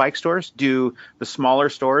need more bike stores? Do the smaller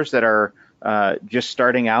stores that are just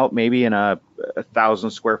starting out, maybe in a 1,000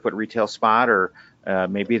 square foot retail spot, or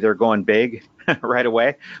maybe they're going big right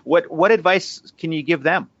away? What advice can you give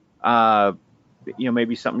them?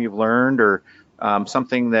 Maybe something you've learned, or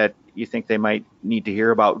something that you think they might need to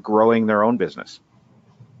hear about growing their own business.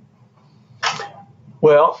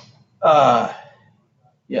 Well, yeah,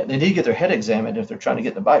 they need to get their head examined if they're trying to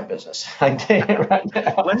get in the bike business. I can tell you right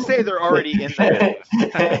now. Let's say they're already in the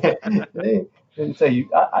business. They say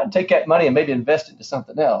I'd take that money and maybe invest it into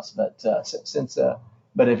something else. But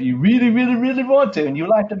but if you really, really, really want to, and you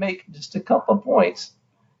like to make just a couple of points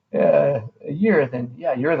a year, then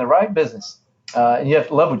yeah, you're in the right business. And you have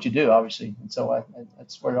to love what you do, obviously. And so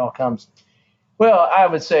that's where it all comes. Well, I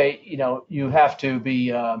would say, you have to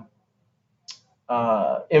be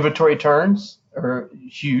inventory turns are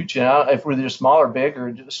huge. If whether you're small or big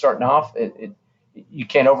or just starting off, you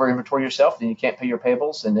can't over inventory yourself, then you can't pay your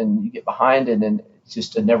payables, and then you get behind, and then it's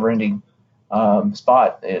just a never ending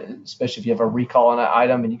spot, especially if you have a recall on an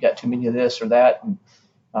item and you got too many of this or that. And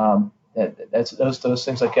those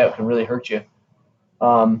things like that can really hurt you.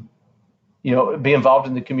 Be involved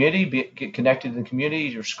in the community, get connected in the community,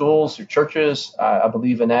 your schools, your churches. I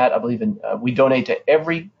believe in that. I believe in we donate to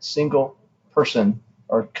every single person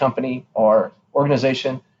or company or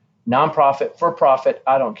organization, nonprofit, for profit.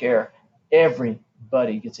 I don't care.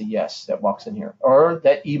 Everybody gets a yes that walks in here, or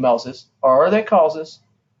that emails us, or that calls us,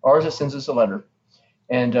 or that sends us a letter.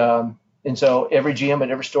 And so every GM at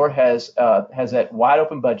every store has that wide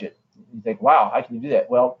open budget. You think, wow, how can you do that?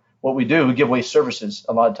 Well, what we do, we give away services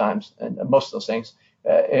a lot of times, and most of those things.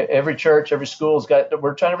 Every church, every school's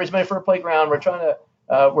we're trying to raise money for a playground.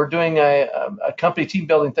 We're doing a company team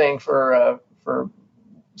building thing for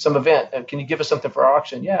some event. Can you give us something for our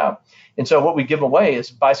auction? Yeah. And so what we give away is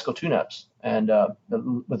bicycle tune-ups, and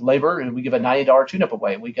with labor, and we give a $90 tune-up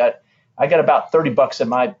away. I got about $30 in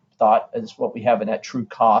my thought is what we have in that true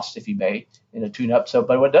cost, if you may, in a tune-up. So,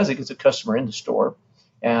 but what it does, it gets a customer in the store.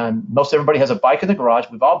 And most everybody has a bike in the garage.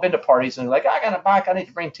 We've all been to parties and they're like, I got a bike I need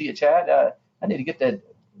to bring to you, Chad. I need to get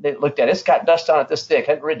that looked at. It's got dust on it this thick.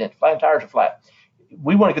 Hadn't ridden it. Flat tires are flat.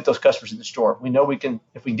 We want to get those customers in the store. We know we can,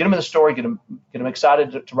 if we can get them in the store, get them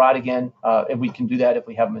excited to ride again, and we can do that if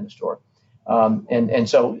we have them in the store. And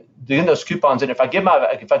so doing those coupons, and if I give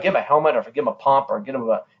them a helmet, or if I give them a pump, or get them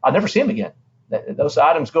I'll never see them again. Those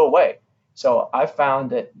items go away. So I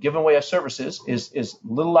found that giving away our services is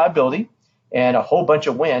little liability and a whole bunch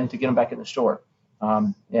of win to get them back in the store.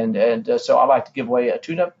 So I like to give away a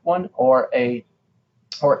tune-up one, or I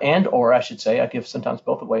should say, I give sometimes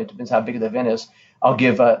both away. It depends how big the event is. I'll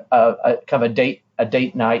give a kind of a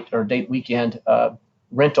date night or date weekend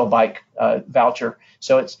rental bike voucher.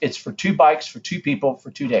 So it's for 2 bikes for 2 people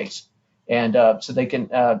for 2 days, and so they can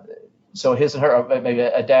so his and her, maybe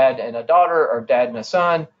a dad and a daughter, or dad and a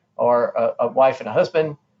son, or a wife and a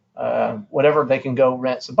husband. Whatever, they can go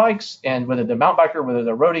rent some bikes, and whether they're mountain biker, whether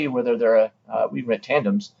they're roadie, whether they're we rent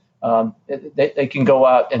tandems, they can go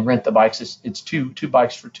out and rent the bikes. It's two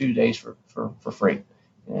bikes for 2 days for free,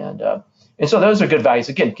 and so those are good values.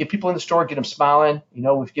 Again, get people in the store, get them smiling. If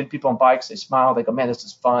you get people on bikes, they smile, they go, man, this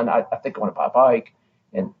is fun. I think I want to buy a bike.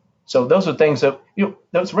 And so those are things that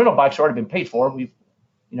those rental bikes have already been paid for. We've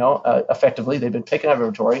effectively they've been taken out of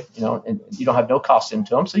inventory. And you don't have no cost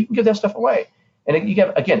into them, so you can give that stuff away. And you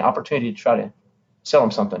get, again, opportunity to try to sell them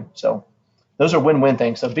something. So those are win-win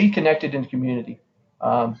things. So be connected in the community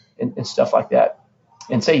and stuff like that.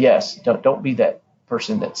 And say yes. Don't be that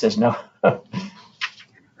person that says no.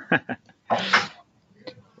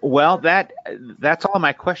 Well, that's all of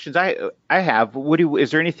my questions I have.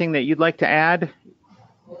 Is there anything that you'd like to add?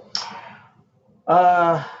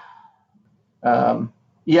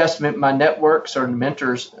 Yes, my networks or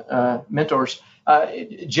mentors.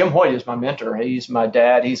 Jim Hoyt is my mentor. He's my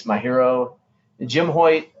dad. He's my hero. Jim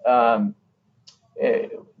Hoyt,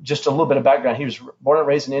 just a little bit of background. He was born and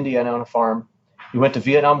raised in Indiana on a farm. He went to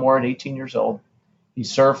Vietnam War at 18 years old. He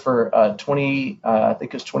served for I think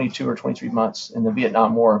it was 22 or 23 months in the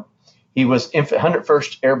Vietnam War. He was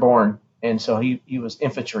 101st Airborne, and so he was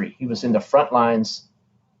infantry. He was in the front lines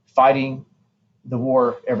fighting the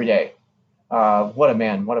war every day. What a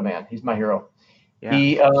man. He's my hero. Yeah.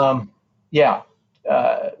 He,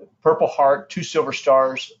 Purple Heart, 2 Silver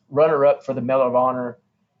Stars, runner-up for the Medal of Honor.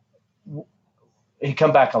 He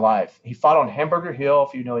come back alive. He fought on Hamburger Hill.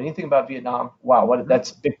 If you know anything about Vietnam, wow,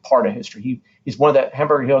 that's a big part of history. He's one of that.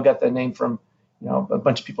 Hamburger Hill got the name from a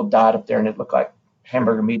bunch of people died up there, and it looked like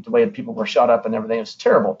hamburger meat, the way the people were shot up and everything. It was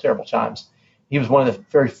terrible, terrible times. He was one of the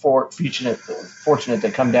very fortunate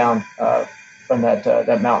to come down from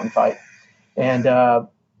that mountain fight. And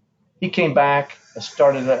he came back,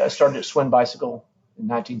 started at Swin Bicycle in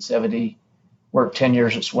 1970, worked 10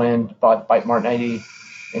 years at Swin, bought Bike Mart in 80,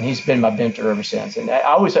 and he's been my mentor ever since. And I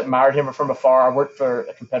always admired him from afar. I worked for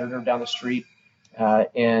a competitor down the street,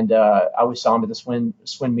 and I always saw him at the Swin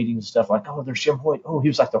meetings and stuff, like, oh, there's Jim Hoyt. Oh, he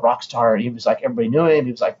was like the rock star. He was like, everybody knew him.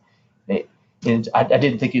 He was like, and I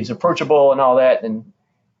didn't think he was approachable and all that. And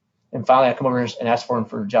finally I come over and asked for him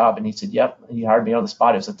for a job, and he said, yep. And he hired me on the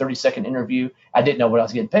spot. It was a 30-second interview. I didn't know what I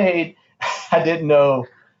was getting paid. I didn't know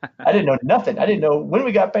nothing. I didn't know when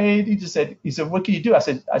we got paid. He said, what can you do? I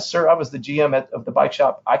said, sir, I was the GM of the bike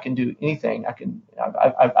shop. I can do anything. I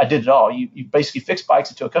did it all. You basically fix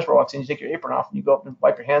bikes until a customer walks in, you take your apron off and you go up and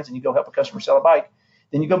wipe your hands and you go help a customer sell a bike.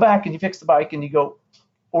 Then you go back and you fix the bike and you go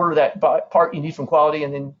order that part you need from quality,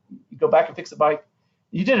 and then you go back and fix the bike.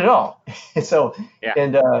 You did it all. So, yeah.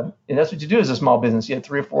 And that's what you do as a small business. You had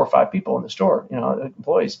 3 or 4 or 5 people in the store,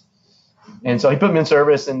 employees. And so he put me in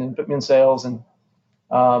service and then put me in sales, and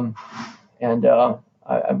I'm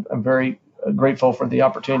very grateful for the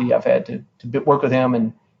opportunity I've had to work with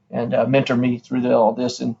him and mentor me through all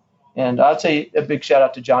this. And I'd say a big shout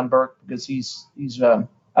out to John Burke, because he's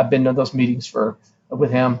I've been to those meetings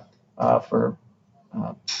with him for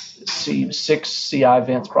 6 CI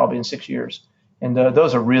events probably in 6 years. And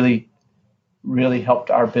those are really, really helped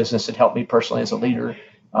our business. It helped me personally as a leader,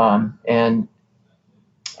 and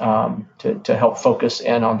to help focus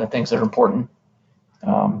in on the things that are important.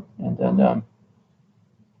 And then the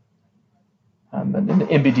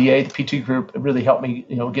MBDA, the P2 group, it really helped me,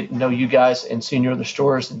 get to know you guys and seeing your other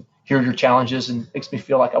stores and hear your challenges, and makes me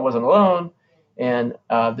feel like I wasn't alone. And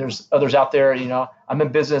there's others out there. I'm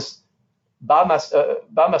in business for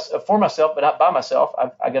myself, but not by myself.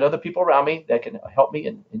 I got other people around me that can help me,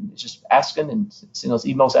 and just asking and send those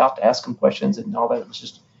emails out to ask them questions and all that. It was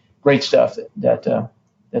just great stuff that the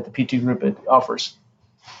P2 group offers.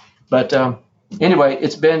 But anyway,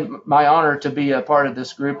 it's been my honor to be a part of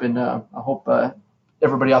this group, and I hope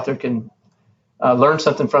everybody out there can learn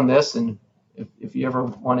something from this. And if you ever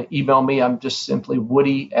want to email me, I'm just simply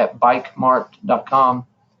woody@bikemart.com.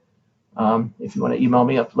 If you want to email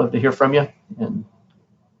me, I'd love to hear from you. And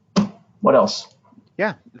what else?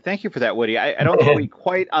 Yeah, thank you for that, Woody. I don't think we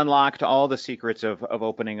quite unlocked all the secrets of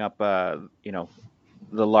opening up,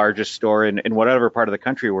 the largest store in whatever part of the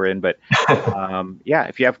country we're in. But yeah,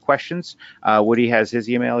 if you have questions, Woody has his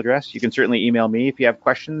email address. You can certainly email me if you have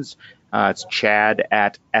questions. It's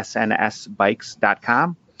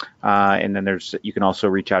chad@snsbikes.com. And then you can also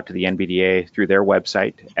reach out to the NBDA through their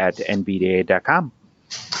website at nbda.com.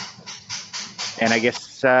 And I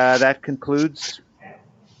guess that concludes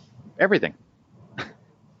everything.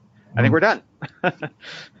 I think we're done.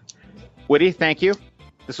 Woody, thank you.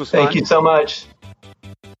 This was fun. Thank you so much.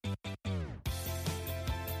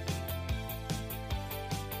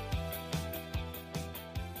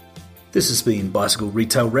 This has been Bicycle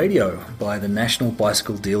Retail Radio by the National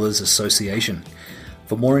Bicycle Dealers Association.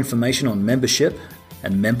 For more information on membership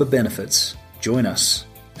and member benefits, join us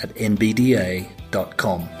at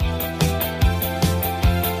nbda.com.